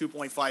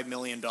 $2.5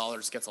 million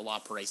gets a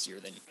lot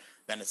pricier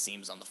than it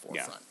seems on the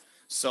forefront. Yeah.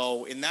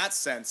 So in that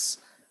sense,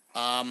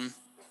 I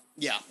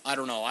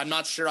don't know. I'm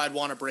not sure I'd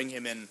want to bring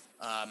him in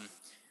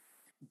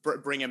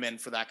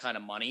for that kind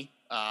of money.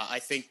 I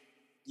think,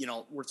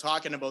 we're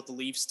talking about the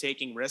Leafs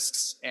taking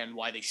risks and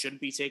why they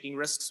shouldn't be taking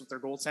risks with their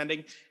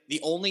goaltending. The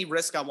only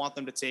risk I want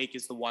them to take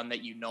is the one that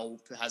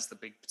has the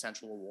big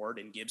potential reward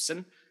in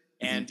Gibson.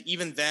 And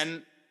even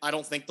then, I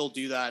don't think they'll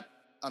do that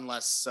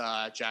unless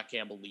Jack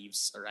Campbell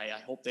leaves. Or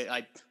I hope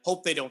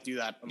they don't do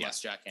that unless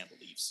Jack Campbell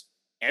leaves.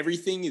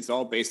 Everything is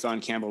all based on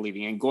Campbell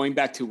leaving. And going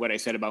back to what I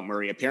said about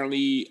Murray,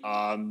 apparently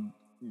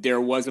there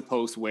was a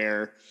post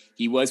where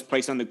he was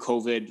placed on the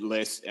COVID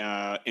list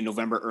in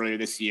November earlier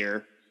this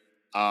year.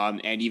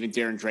 And even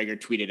Darren Dreger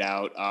tweeted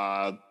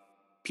out,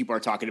 people are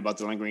talking about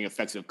the lingering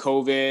effects of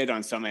COVID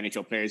on some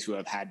NHL players who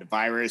have had the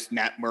virus.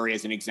 Matt Murray,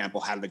 as an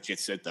example, had legit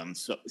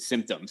symptoms.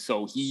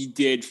 So he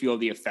did feel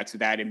the effects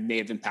of that and may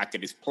have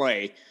impacted his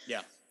play.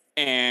 Yeah.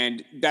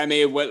 And that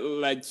may have what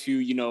led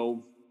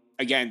to,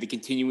 again, the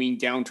continuing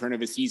downturn of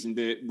his season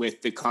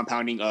with the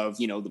compounding of,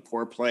 the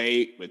poor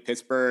play with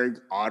Pittsburgh,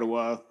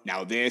 Ottawa,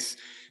 now this.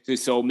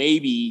 So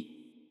maybe,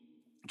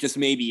 just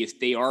maybe, if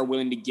they are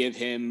willing to give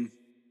him,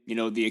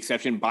 the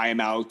exception, buy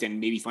him out and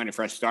maybe find a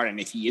fresh start. And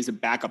if he is a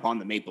backup on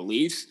the Maple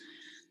Leafs,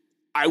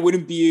 I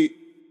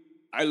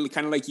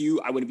kind of like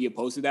you, I wouldn't be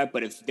opposed to that.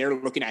 But if they're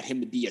looking at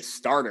him to be a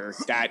starter,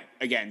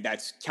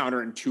 that's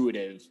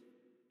counterintuitive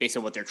based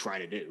on what they're trying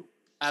to do.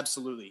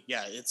 Absolutely.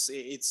 Yeah. It's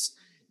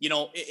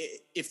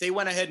if they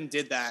went ahead and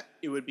did that,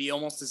 it would be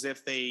almost as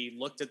if they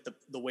looked at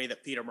the way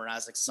that Peter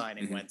Mrazek's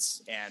signing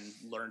went and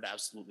learned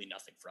absolutely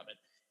nothing from it.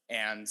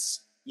 And,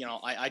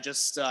 I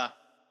just,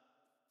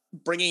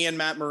 bringing in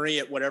Matt Murray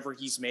at whatever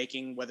he's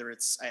making, whether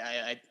it's,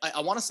 I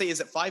want to say, is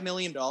it $5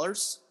 million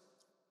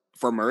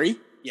for Murray?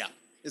 Yeah.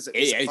 Is it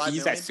he's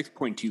million? at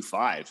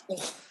 6.25.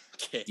 Oh,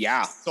 okay.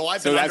 Yeah. So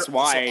I've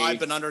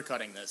been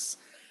undercutting this.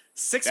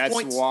 That's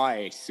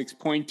why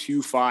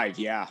 6.25.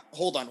 Yeah.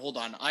 Hold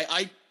on.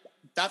 I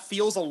that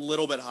feels a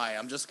little bit high.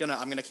 I'm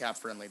gonna cap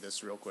friendly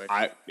this real quick.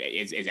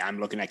 I'm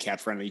looking at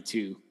cap friendly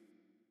too.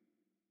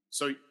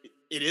 So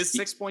it is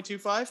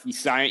 6.25. He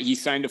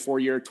signed a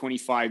 4-year,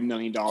 $25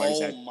 million at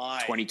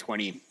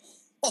 2020,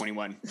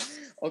 21.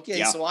 Okay,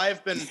 yeah. So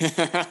I've been.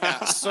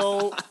 Yeah,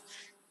 so,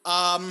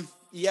 I'm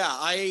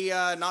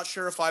not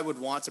sure if I would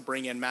want to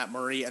bring in Matt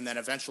Murray and then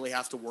eventually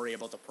have to worry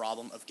about the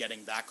problem of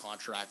getting that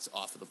contract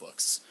off of the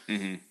books.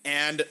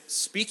 And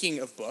speaking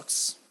of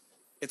books,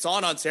 it's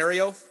on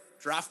Ontario.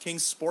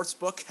 DraftKings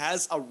Sportsbook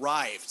has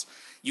arrived.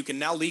 You can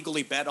now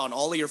legally bet on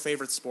all of your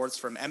favorite sports,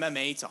 from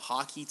MMA to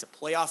hockey to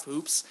playoff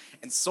hoops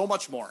and so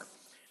much more.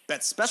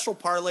 Bet special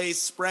parlays,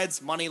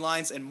 spreads, money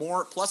lines, and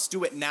more, plus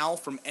do it now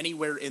from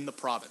anywhere in the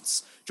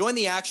province. Join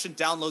the action,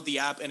 download the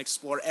app, and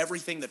explore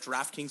everything that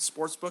DraftKings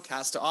Sportsbook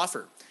has to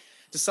offer.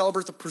 To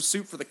celebrate the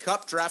pursuit for the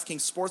Cup,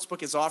 DraftKings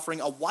Sportsbook is offering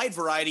a wide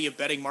variety of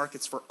betting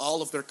markets for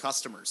all of their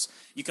customers.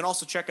 You can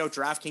also check out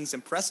DraftKings'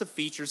 impressive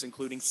features,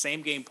 including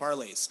same-game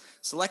parlays.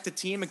 Select a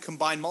team and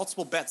combine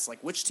multiple bets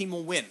like which team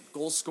will win,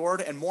 goals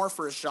scored, and more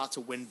for a shot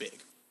to win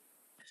big.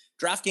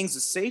 DraftKings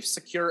is safe,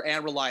 secure,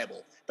 and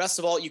reliable. Best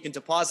of all, you can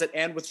deposit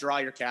and withdraw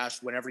your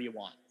cash whenever you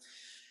want.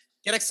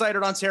 Get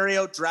excited,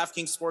 Ontario.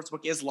 DraftKings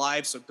Sportsbook is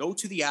live, so go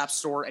to the App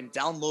Store and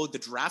download the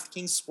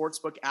DraftKings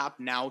Sportsbook app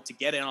now to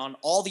get in on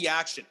all the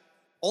action.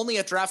 Only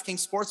at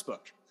DraftKings Sportsbook.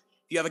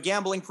 If you have a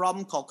gambling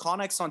problem, call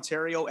Connex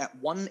Ontario at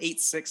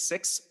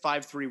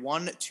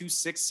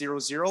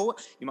 1-866-531-2600.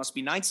 You must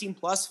be 19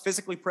 plus,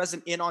 physically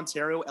present in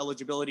Ontario.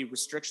 Eligibility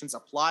restrictions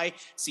apply.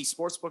 See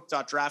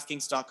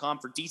sportsbook.draftkings.com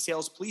for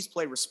details. Please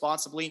play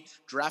responsibly.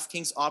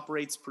 DraftKings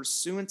operates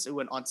pursuant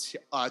to an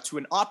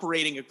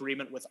operating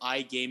agreement with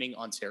iGaming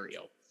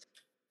Ontario.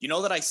 You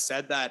know that I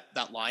said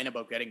that line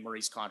about getting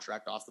Murray's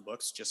contract off the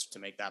books just to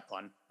make that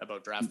pun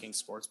about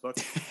DraftKings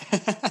Sportsbook?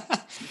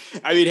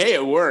 I mean, hey,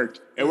 it worked.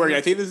 It worked.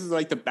 I think this is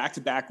like the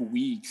back-to-back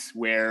weeks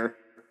where,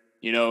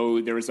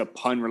 there was a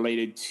pun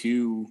related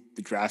to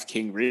the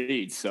DraftKings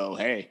read. So,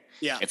 hey,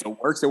 if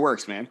it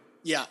works, man.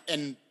 Yeah,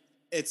 and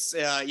it's,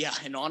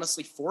 and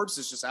honestly, Forbes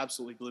has just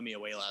absolutely blew me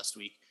away last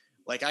week.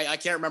 Like, I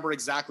can't remember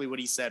exactly what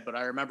he said, but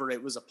I remember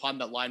it was a pun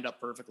that lined up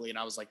perfectly, and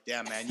I was like,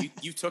 damn, man,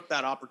 you took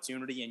that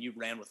opportunity and you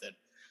ran with it.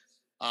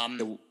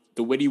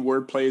 The witty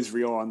wordplay is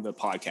real on the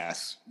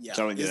podcast. Yeah,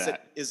 so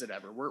is it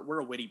ever? We're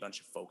a witty bunch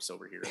of folks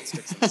over here at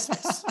Sticks and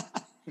Sticks.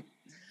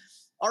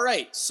 All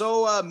right,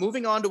 so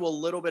moving on to a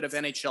little bit of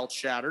NHL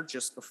chatter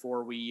just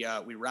before we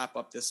wrap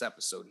up this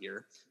episode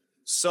here.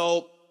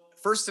 So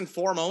first and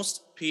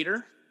foremost,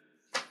 Peter,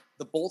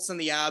 the Bolts and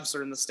the Abs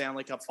are in the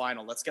Stanley Cup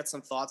final. Let's get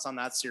some thoughts on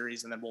that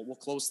series, and then we'll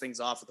close things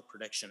off with a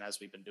prediction as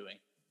we've been doing.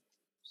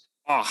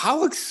 Oh,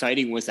 how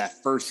exciting was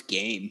that first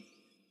game?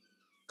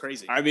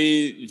 Crazy. I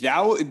mean,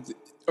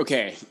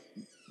 okay.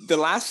 The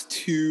last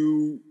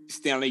two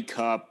Stanley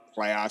Cup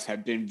playoffs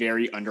have been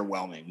very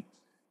underwhelming.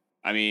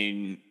 I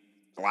mean,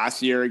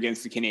 last year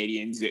against the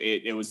Canadiens,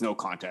 it was no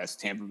contest.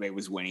 Tampa Bay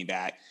was winning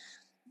that.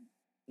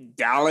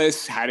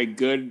 Dallas had a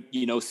good,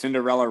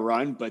 Cinderella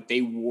run, but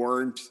they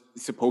weren't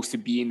supposed to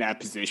be in that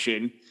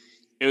position.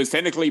 It was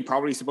technically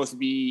probably supposed to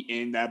be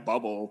in that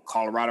bubble,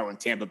 Colorado and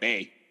Tampa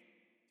Bay.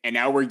 And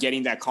now we're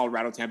getting that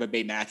Colorado-Tampa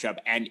Bay matchup,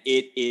 and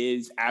it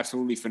is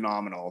absolutely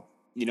phenomenal.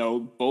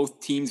 Both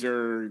teams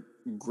are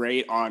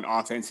great on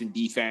offense and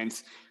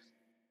defense.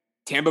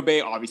 Tampa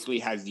Bay obviously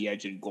has the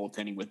edge in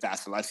goaltending with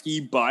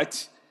Vasilevsky,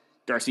 but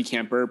Darcy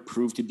Kemper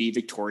proved to be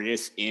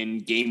victorious in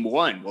game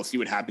one. We'll see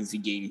what happens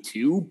in game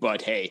two,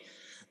 but hey,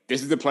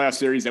 this is the playoff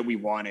series that we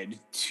wanted.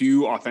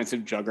 Two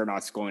offensive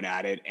juggernauts going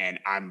at it, and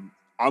I'm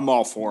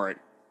all for it.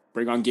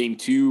 Bring on game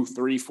 2,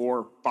 3,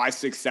 4, 5,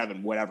 6,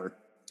 7, whatever.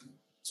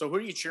 So who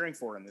are you cheering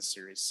for in this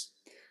series?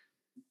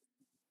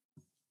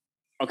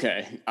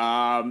 Okay.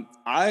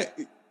 I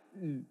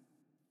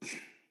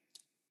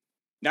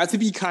not to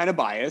be kind of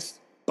biased,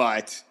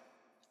 but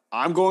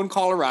I'm going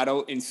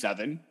Colorado in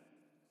 7.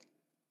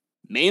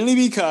 Mainly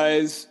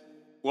because,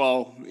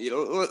 well,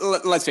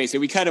 let's face it,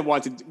 we kind of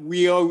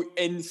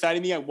inside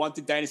of me, I want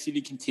the dynasty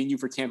to continue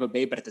for Tampa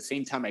Bay, but at the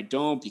same time, I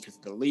don't because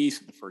of the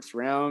Leafs in the first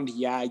round.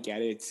 Yeah, I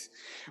get it.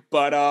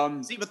 But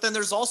but then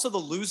there's also the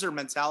loser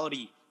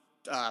mentality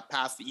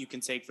path that you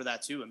can take for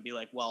that too, and be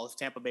like, well, if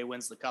Tampa Bay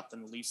wins the cup,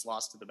 then the Leafs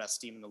lost to the best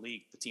team in the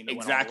league, the team that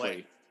went all the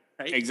way.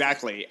 Right?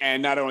 Exactly.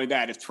 And not only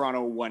that, if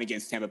Toronto won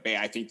against Tampa Bay,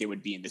 I think they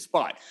would be in this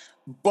spot.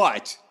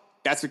 But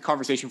that's a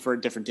conversation for a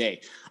different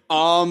day.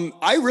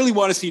 I really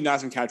want to see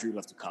Nazem Kadri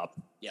lift the cup.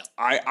 Yeah.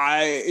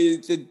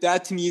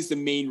 That to me is the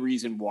main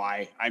reason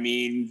why. I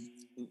mean,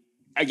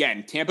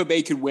 again, Tampa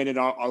Bay could win it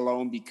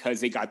alone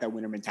because they got that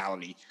winner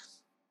mentality.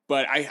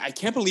 But I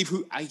can't believe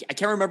I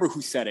can't remember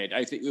who said it.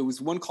 I think it was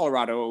one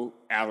Colorado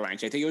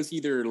Avalanche. I think it was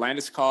either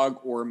Landeskog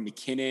or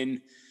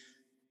McKinnon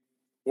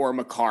or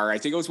Makar. I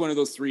think it was one of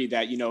those three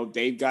that,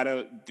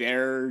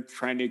 they're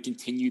trying to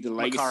continue the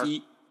legacy.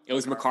 Makar. It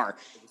was Makar.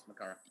 It was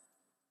Makar.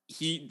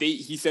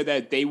 He said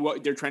that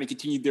they're trying to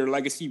continue their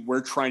legacy.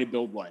 We're trying to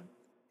build one.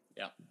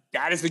 Yeah.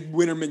 That is the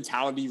winner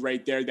mentality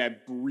right there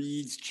that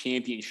breeds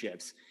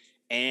championships.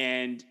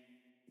 And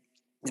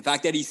the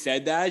fact that he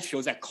said that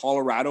shows that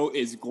Colorado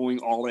is going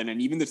all in,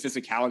 and even the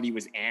physicality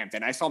was amped.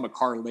 And I saw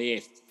Makar lay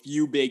a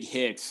few big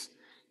hits,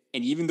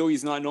 and even though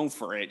he's not known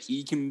for it,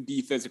 he can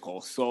be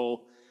physical.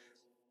 So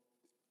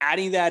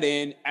adding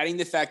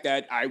the fact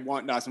that I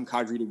want Nazem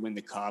Kadri to win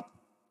the cup,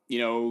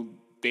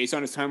 based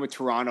on his time with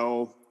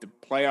Toronto, the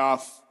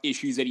playoff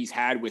issues that he's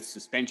had with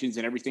suspensions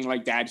and everything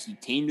like that, he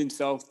tamed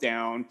himself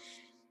down.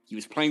 He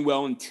was playing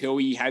well until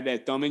he had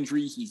that thumb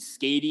injury. He's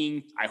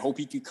skating. I hope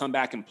he could come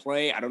back and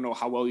play. I don't know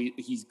how well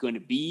he's going to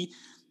be,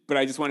 but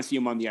I just want to see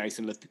him on the ice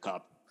and lift the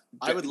cup.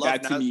 I would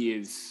love that to me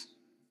is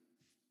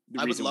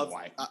the reason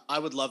why. I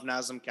would love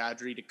Nazem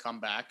Kadri to come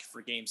back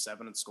for Game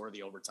 7 and score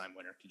the overtime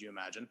winner. Could you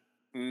imagine?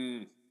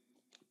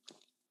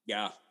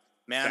 Yeah.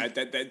 Man,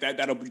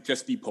 that'll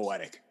just be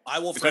poetic. I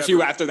will,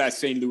 especially after that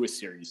St. Louis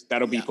series.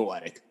 That'll be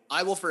poetic.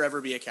 I will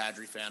forever be a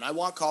Kadri fan. I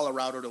want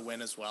Colorado to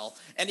win as well.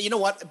 And you know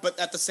what? But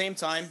at the same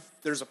time,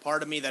 there's a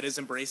part of me that is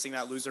embracing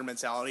that loser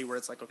mentality where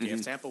it's like, okay,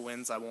 if Tampa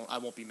wins, I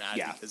won't be mad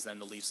because then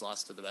the Leafs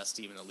lost to the best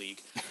team in the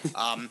league.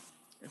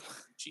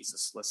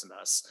 Jesus, listen to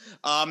us.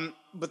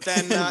 But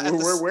then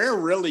we're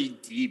really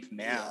deep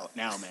now,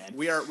 man.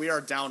 We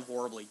are down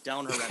horribly,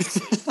 down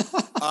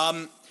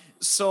horrendously.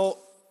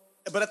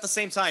 But at the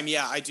same time,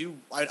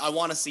 I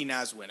want to see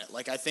Naz win it.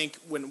 Like, I think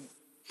when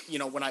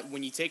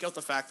you take out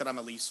the fact that I'm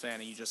a Leafs fan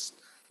and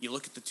you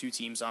look at the two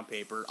teams on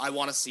paper, I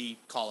want to see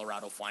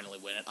Colorado finally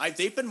win it.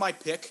 They've been my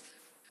pick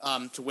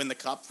to win the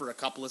cup for a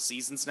couple of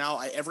seasons now.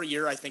 Every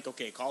year I think,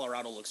 okay,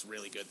 Colorado looks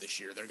really good this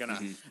year.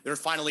 They're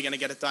finally gonna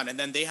get it done. And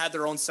then they had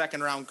their own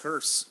second round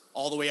curse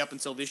all the way up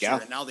until this year.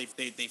 And now they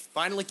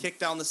finally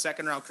kicked down the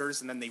second round curse,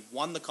 and then they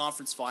won the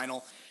conference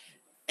final.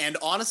 And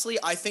honestly,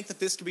 I think that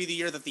this could be the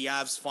year that the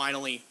Avs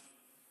finally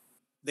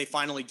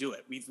do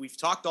it. We've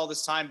talked all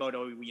this time about,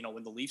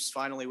 when the Leafs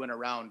finally win a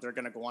round, they're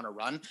going to go on a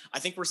run. I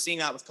think we're seeing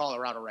that with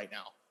Colorado right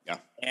now. Yeah.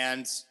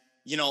 And,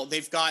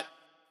 they've got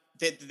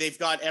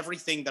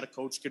everything that a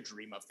coach could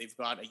dream of. They've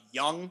got a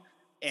young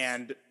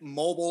and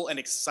mobile and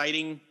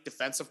exciting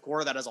defensive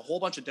core that has a whole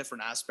bunch of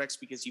different aspects,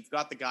 because you've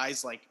got the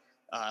guys like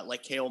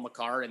Cale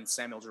Makar and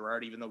Samuel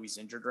Girard, even though he's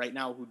injured right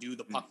now, who do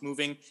the puck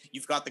moving.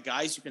 You've got the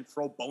guys who can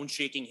throw bone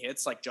shaking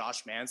hits like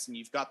Josh Manson.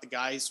 You've got the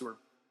guys who are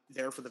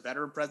there for the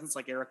veteran presence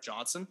like Erik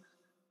Johnson.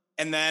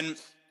 And then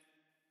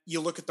you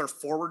look at their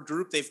forward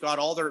group, they've got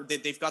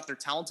they've got their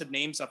talented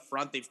names up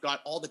front. They've got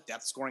all the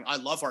depth scoring. I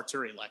love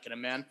Artturi Lehkonen,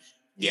 man.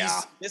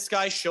 This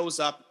guy shows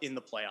up in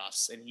the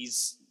playoffs, and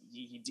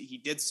he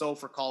did so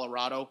for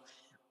Colorado.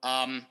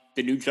 The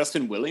new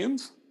Justin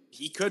Williams?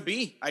 He could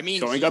be. I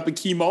mean, showing up in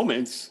key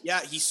moments.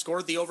 Yeah, he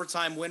scored the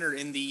overtime winner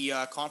in the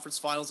conference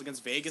finals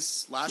against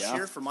Vegas last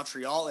year for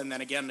Montreal, and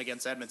then again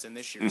against Edmonton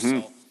this year.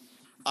 Mm-hmm. So,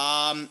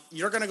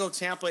 you're gonna go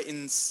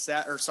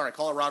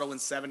Colorado in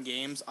 7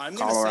 games. I'm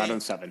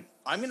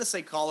gonna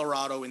say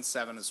Colorado in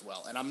 7 as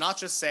well, and I'm not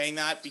just saying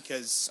that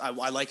because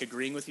I like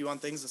agreeing with you on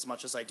things as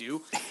much as I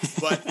do,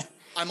 but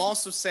I'm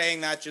also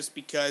saying that just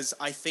because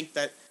I think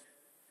that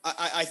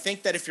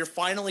if you're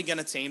finally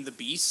gonna tame the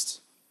beast,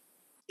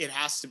 it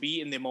has to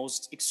be in the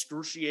most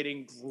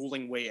excruciating,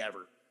 grueling way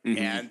ever. Mm-hmm.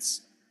 And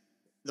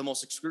the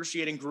most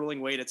excruciating,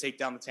 grueling way to take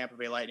down the Tampa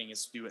Bay Lightning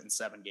is to do it in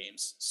 7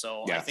 games.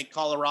 So I think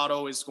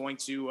Colorado is going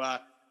to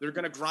they're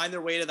going to grind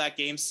their way to that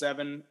game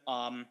 7.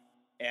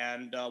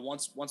 And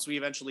once we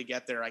eventually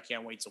get there, I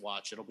can't wait to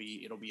watch. It'll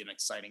be an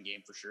exciting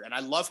game for sure. And I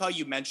love how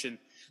you mentioned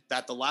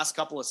that the last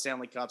couple of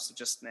Stanley Cups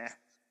just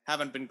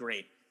haven't been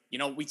great. You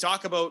know, we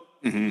talk about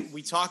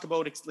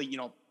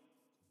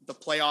the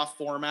playoff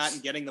format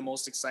and getting the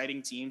most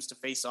exciting teams to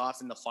face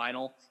off in the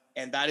final.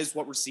 And that is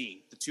what we're seeing.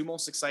 The 2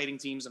 most exciting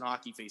teams in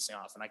hockey facing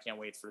off. And I can't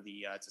wait for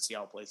to see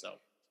how it plays out.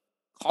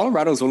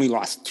 Colorado's only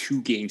lost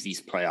 2 games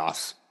these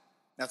playoffs.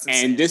 That's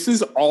insane. And this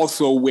is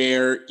also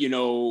where,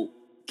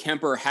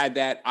 Kemper had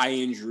that eye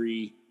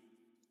injury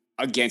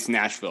against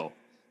Nashville,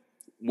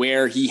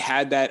 where he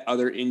had that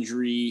other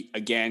injury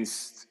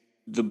against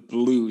the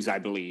Blues, I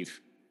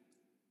believe,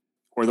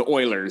 or the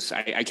Oilers.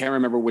 I can't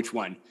remember which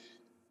one.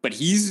 But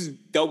he's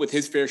dealt with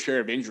his fair share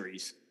of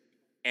injuries,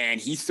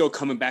 and he's still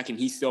coming back, and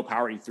he's still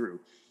powering through.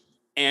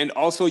 And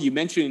also, you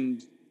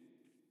mentioned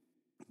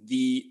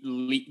the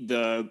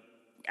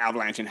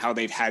Avalanche and how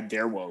they've had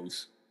their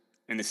woes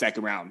in the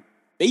second round.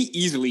 They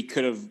easily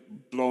could have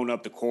blown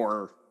up the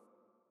core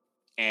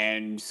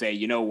and say,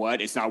 you know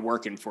what, it's not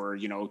working for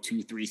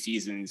 2-3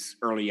 seasons,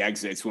 early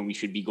exits when we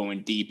should be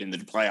going deep into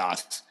the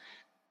playoffs.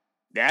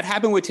 That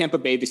happened with Tampa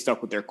Bay. They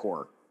stuck with their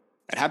core.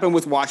 That happened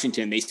with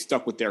Washington. They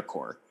stuck with their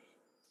core.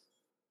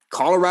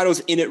 Colorado's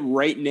in it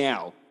right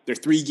now. They're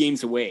 3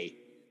 games away.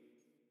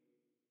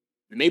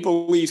 The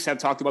Maple Leafs have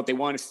talked about they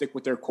want to stick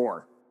with their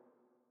core.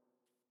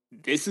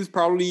 This is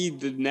probably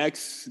the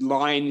next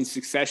line in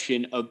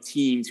succession of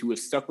teams who have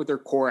stuck with their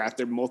core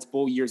after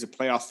multiple years of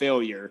playoff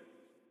failure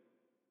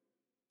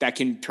that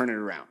can turn it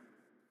around.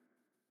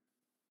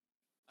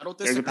 I don't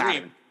disagree. There's a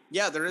pattern.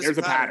 Yeah, there's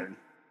a pattern.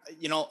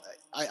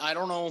 I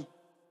don't know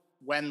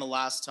when the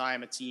last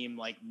time a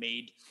team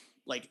made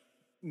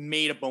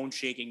a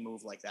bone-shaking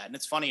move like that. And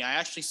it's funny, I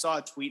actually saw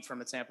a tweet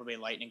from a Tampa Bay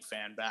Lightning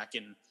fan back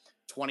in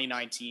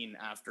 2019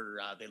 after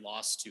they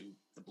lost to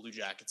the Blue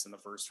Jackets in the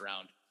first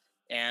round.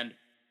 And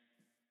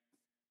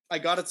I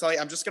got to tell you,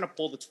 I'm just going to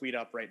pull the tweet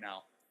up right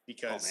now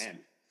because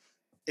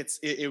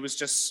it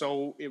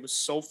was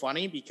so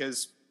funny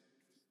because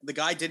the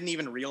guy didn't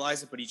even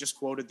realize it, but he just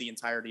quoted the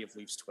entirety of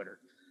Leafs Twitter.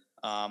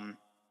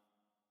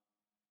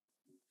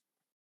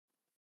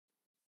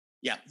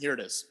 Yeah, here it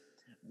is.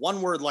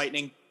 One word,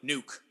 Lightning,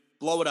 nuke.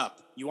 Blow it up.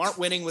 You aren't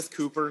winning with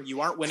Cooper.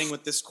 You aren't winning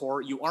with this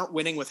core. You aren't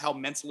winning with how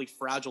mentally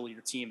fragile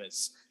your team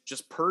is.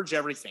 Just purge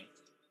everything.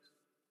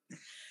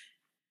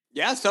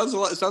 Yeah, sounds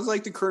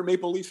like the current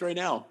Maple Leafs right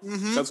now.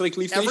 Mm-hmm. Sounds like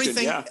Leafs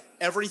Nation, yeah.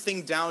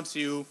 Everything down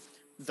to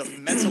the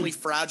mentally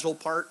fragile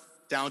part,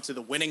 down to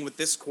the winning with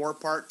this core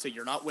part, to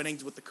you're not winning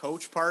with the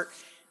coach part.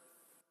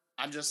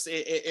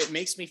 It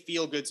makes me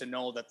feel good to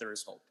know that there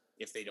is hope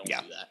if they don't do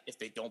that, if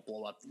they don't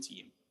blow up the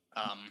team.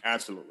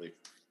 Absolutely.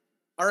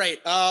 All right.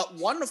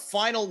 One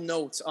final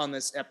note on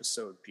this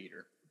episode,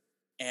 Peter.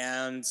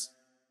 And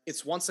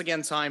it's once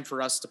again time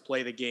for us to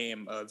play the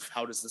game of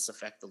how does this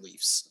affect the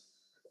Leafs.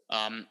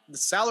 The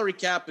salary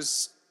cap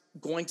is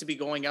going to be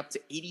going up to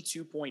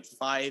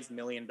 $82.5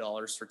 million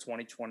for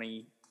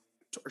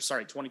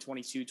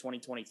 2022,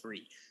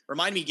 2023.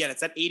 Remind me again,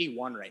 it's at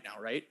 81 right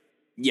now, right?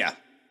 Yeah.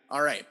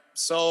 All right.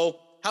 So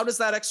how does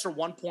that extra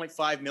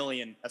 1.5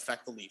 million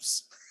affect the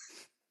Leafs?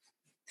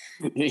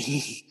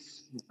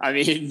 I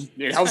mean,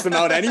 it helps them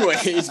out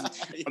anyways.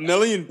 $1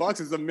 million is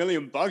 $1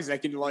 million that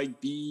can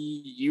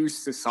be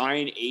used to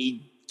sign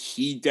a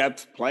key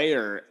depth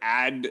player,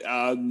 add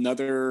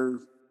another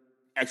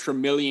extra $1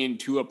 million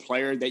to a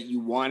player that you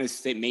want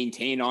to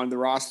maintain on the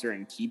roster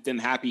and keep them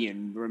happy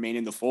and remain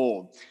in the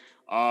fold.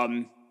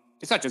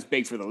 It's not just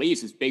big for the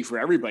Leafs; it's big for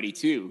everybody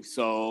too.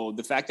 So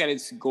the fact that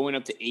it's going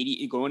up to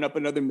 80, going up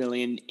another $1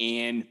 million,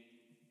 and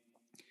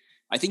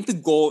I think the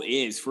goal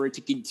is for it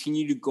to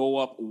continue to go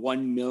up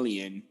 $1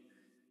 million.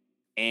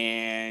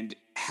 And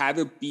have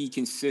it be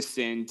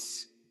consistent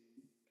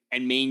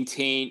and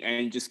maintain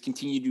and just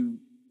continue to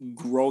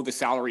grow the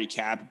salary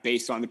cap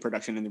based on the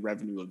production and the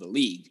revenue of the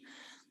league.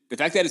 The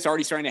fact that it's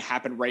already starting to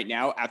happen right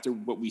now after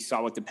what we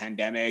saw with the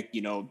pandemic,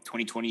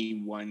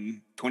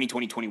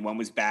 2020-21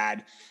 was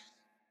bad.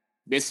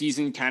 This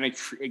season kind of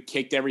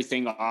kicked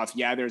everything off.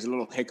 Yeah, there's a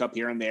little hiccup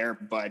here and there,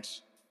 but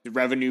the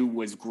revenue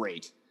was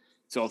great.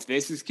 So if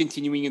this is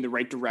continuing in the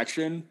right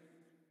direction,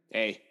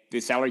 hey, the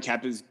salary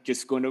cap is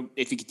just going to,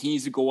 if it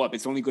continues to go up,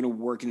 it's only going to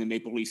work in the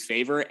Maple Leafs'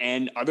 favor.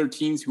 And other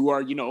teams who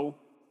are,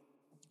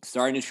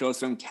 starting to show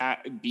some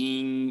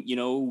being,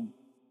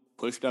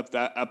 pushed up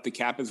the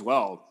cap as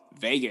well.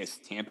 Vegas,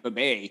 Tampa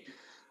Bay.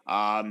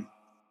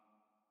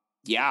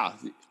 Yeah,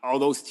 all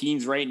those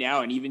teams right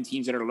now, and even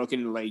teams that are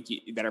looking like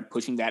that are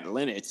pushing that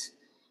limit,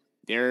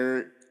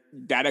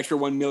 that extra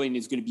 $1 million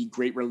is going to be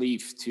great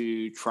relief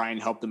to try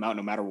and help them out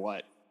no matter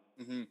what.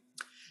 Mm-hmm.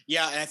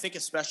 Yeah, and I think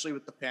especially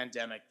with the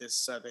pandemic,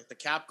 this the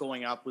cap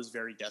going up was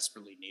very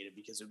desperately needed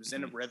because it was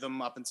in a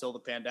rhythm up until the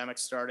pandemic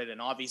started, and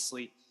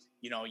obviously,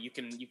 you know, you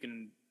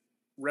can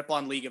rip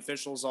on league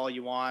officials all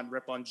you want,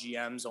 rip on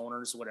GMs,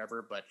 owners,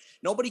 whatever, but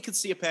nobody could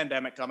see a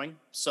pandemic coming.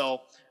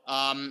 So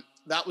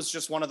that was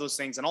just one of those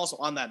things. And also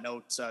on that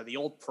note, the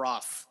old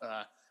prof,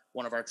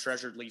 one of our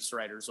treasured Leafs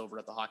writers over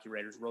at the Hockey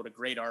Writers, wrote a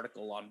great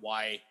article on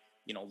why,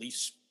 you know,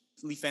 Leaf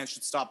fans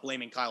should stop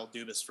blaming Kyle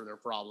Dubas for their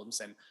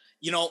problems. And,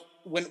 you know,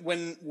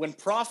 when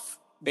Prof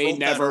they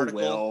never article,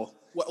 will.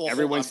 Well,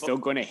 everyone's still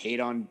going to hate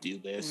on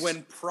Dubas.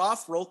 When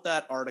Prof wrote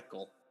that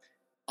article,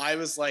 I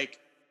was like,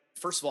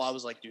 first of all, I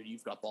was like, dude,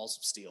 you've got balls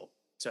of steel.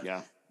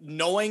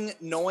 Knowing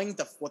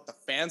what the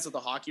fans of the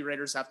Hockey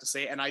Writers have to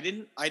say, and I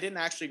didn't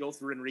actually go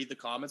through and read the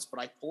comments, but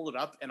I pulled it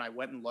up and I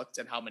went and looked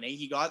at how many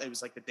he got. It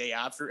was like the day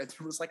after, and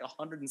there was like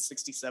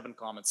 167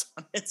 comments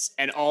on it.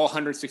 And all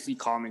 160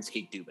 comments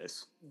hate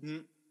Dubas. Mm-hmm.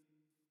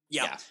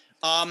 Yeah.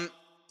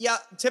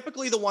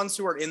 Typically the ones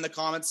who are in the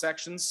comment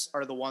sections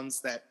are the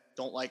ones that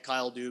don't like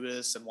Kyle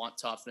Dubas and want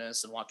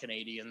toughness and want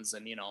Canadians,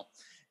 and you know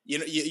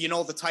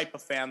the type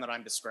of fan that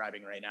I'm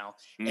describing right now.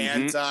 Mm-hmm.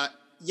 And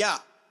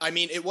I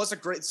mean, it was a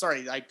great.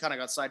 Sorry, I kind of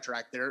got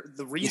sidetracked there.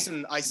 The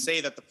reason I say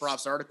that the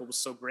Prof's article was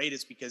so great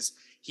is because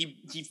he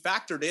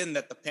factored in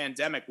that the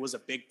pandemic was a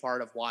big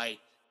part of why,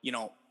 you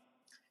know,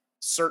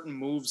 certain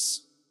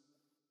moves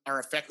are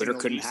affecting the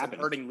Leafs and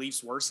hurting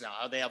Leafs worse now.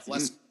 They have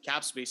less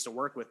cap space to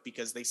work with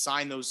because they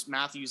signed those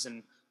Matthews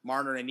and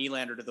Marner and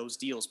Nylander to those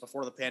deals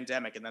before the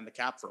pandemic, and then the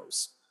cap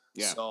froze.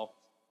 Yeah. So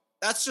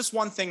that's just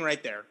one thing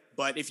right there.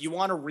 But if you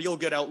want a real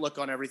good outlook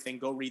on everything,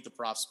 go read the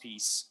Prof's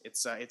piece.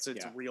 It's a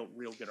real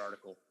good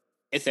article.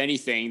 If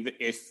anything,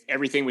 if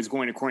everything was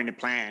going according to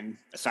plan,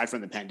 aside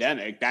from the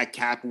pandemic, that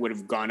cap would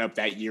have gone up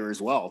that year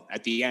as well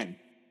at the end.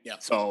 Yeah.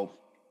 So,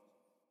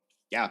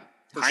 yeah,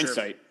 for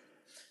hindsight. Sure.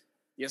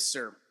 Yes,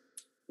 sir.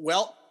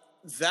 Well,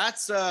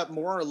 that's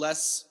more or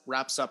less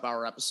wraps up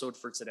our episode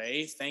for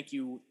today. Thank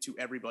you to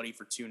everybody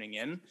for tuning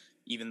in,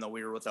 even though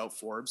we were without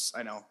Forbes.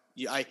 I know.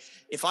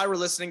 If I were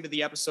listening to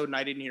the episode and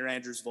I didn't hear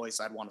Andrew's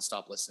voice, I'd want to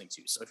stop listening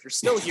too. So if you're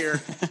still here,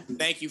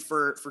 thank you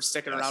for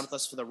sticking around with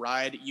us for the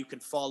ride. You can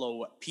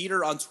follow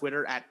Peter on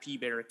Twitter at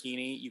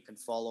 @PBarracchini. You can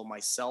follow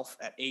myself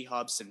at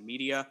 @AHobson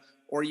Media,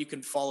 or you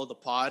can follow the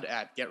pod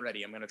at Get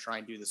Ready. I'm going to try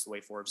and do this the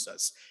way Forbes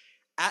says.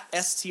 At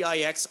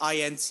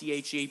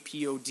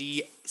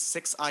STIXINTHAPOD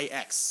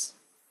 6IX.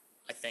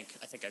 I think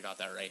I got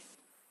that right.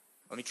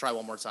 Let me try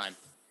one more time.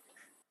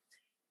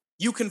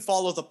 You can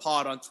follow the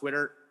pod on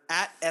Twitter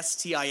at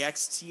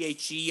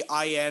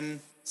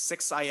STIXTHEIN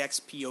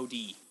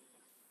 6IXPOD.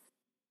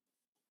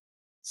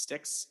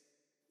 Sticks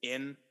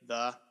in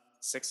the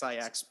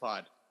 6IX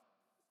pod.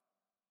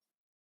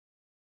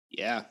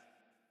 Yeah.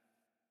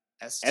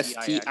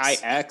 STIXINTHE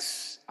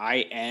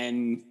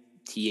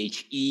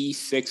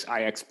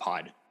 6IX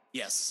pod.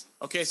 Yes.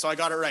 Okay, so I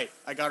got it right.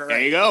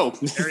 There you go.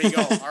 There you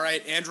go. All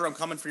right, Andrew, I'm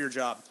coming for your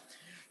job.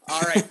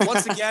 All right.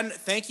 Once again,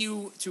 thank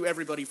you to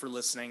everybody for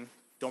listening.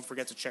 Don't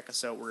forget to check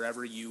us out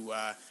wherever you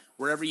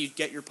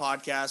get your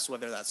podcasts,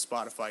 whether that's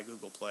Spotify,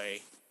 Google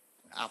Play,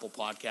 Apple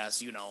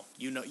Podcasts. You know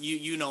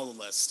the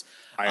list.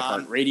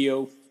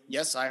 iHeartRadio.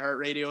 Yes,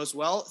 iHeartRadio as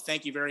well.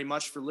 Thank you very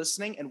much for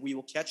listening, and we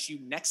will catch you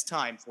next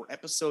time for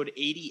episode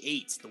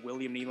 88, the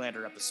William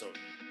Nylander episode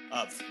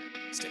of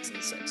Sticks in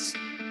the Six.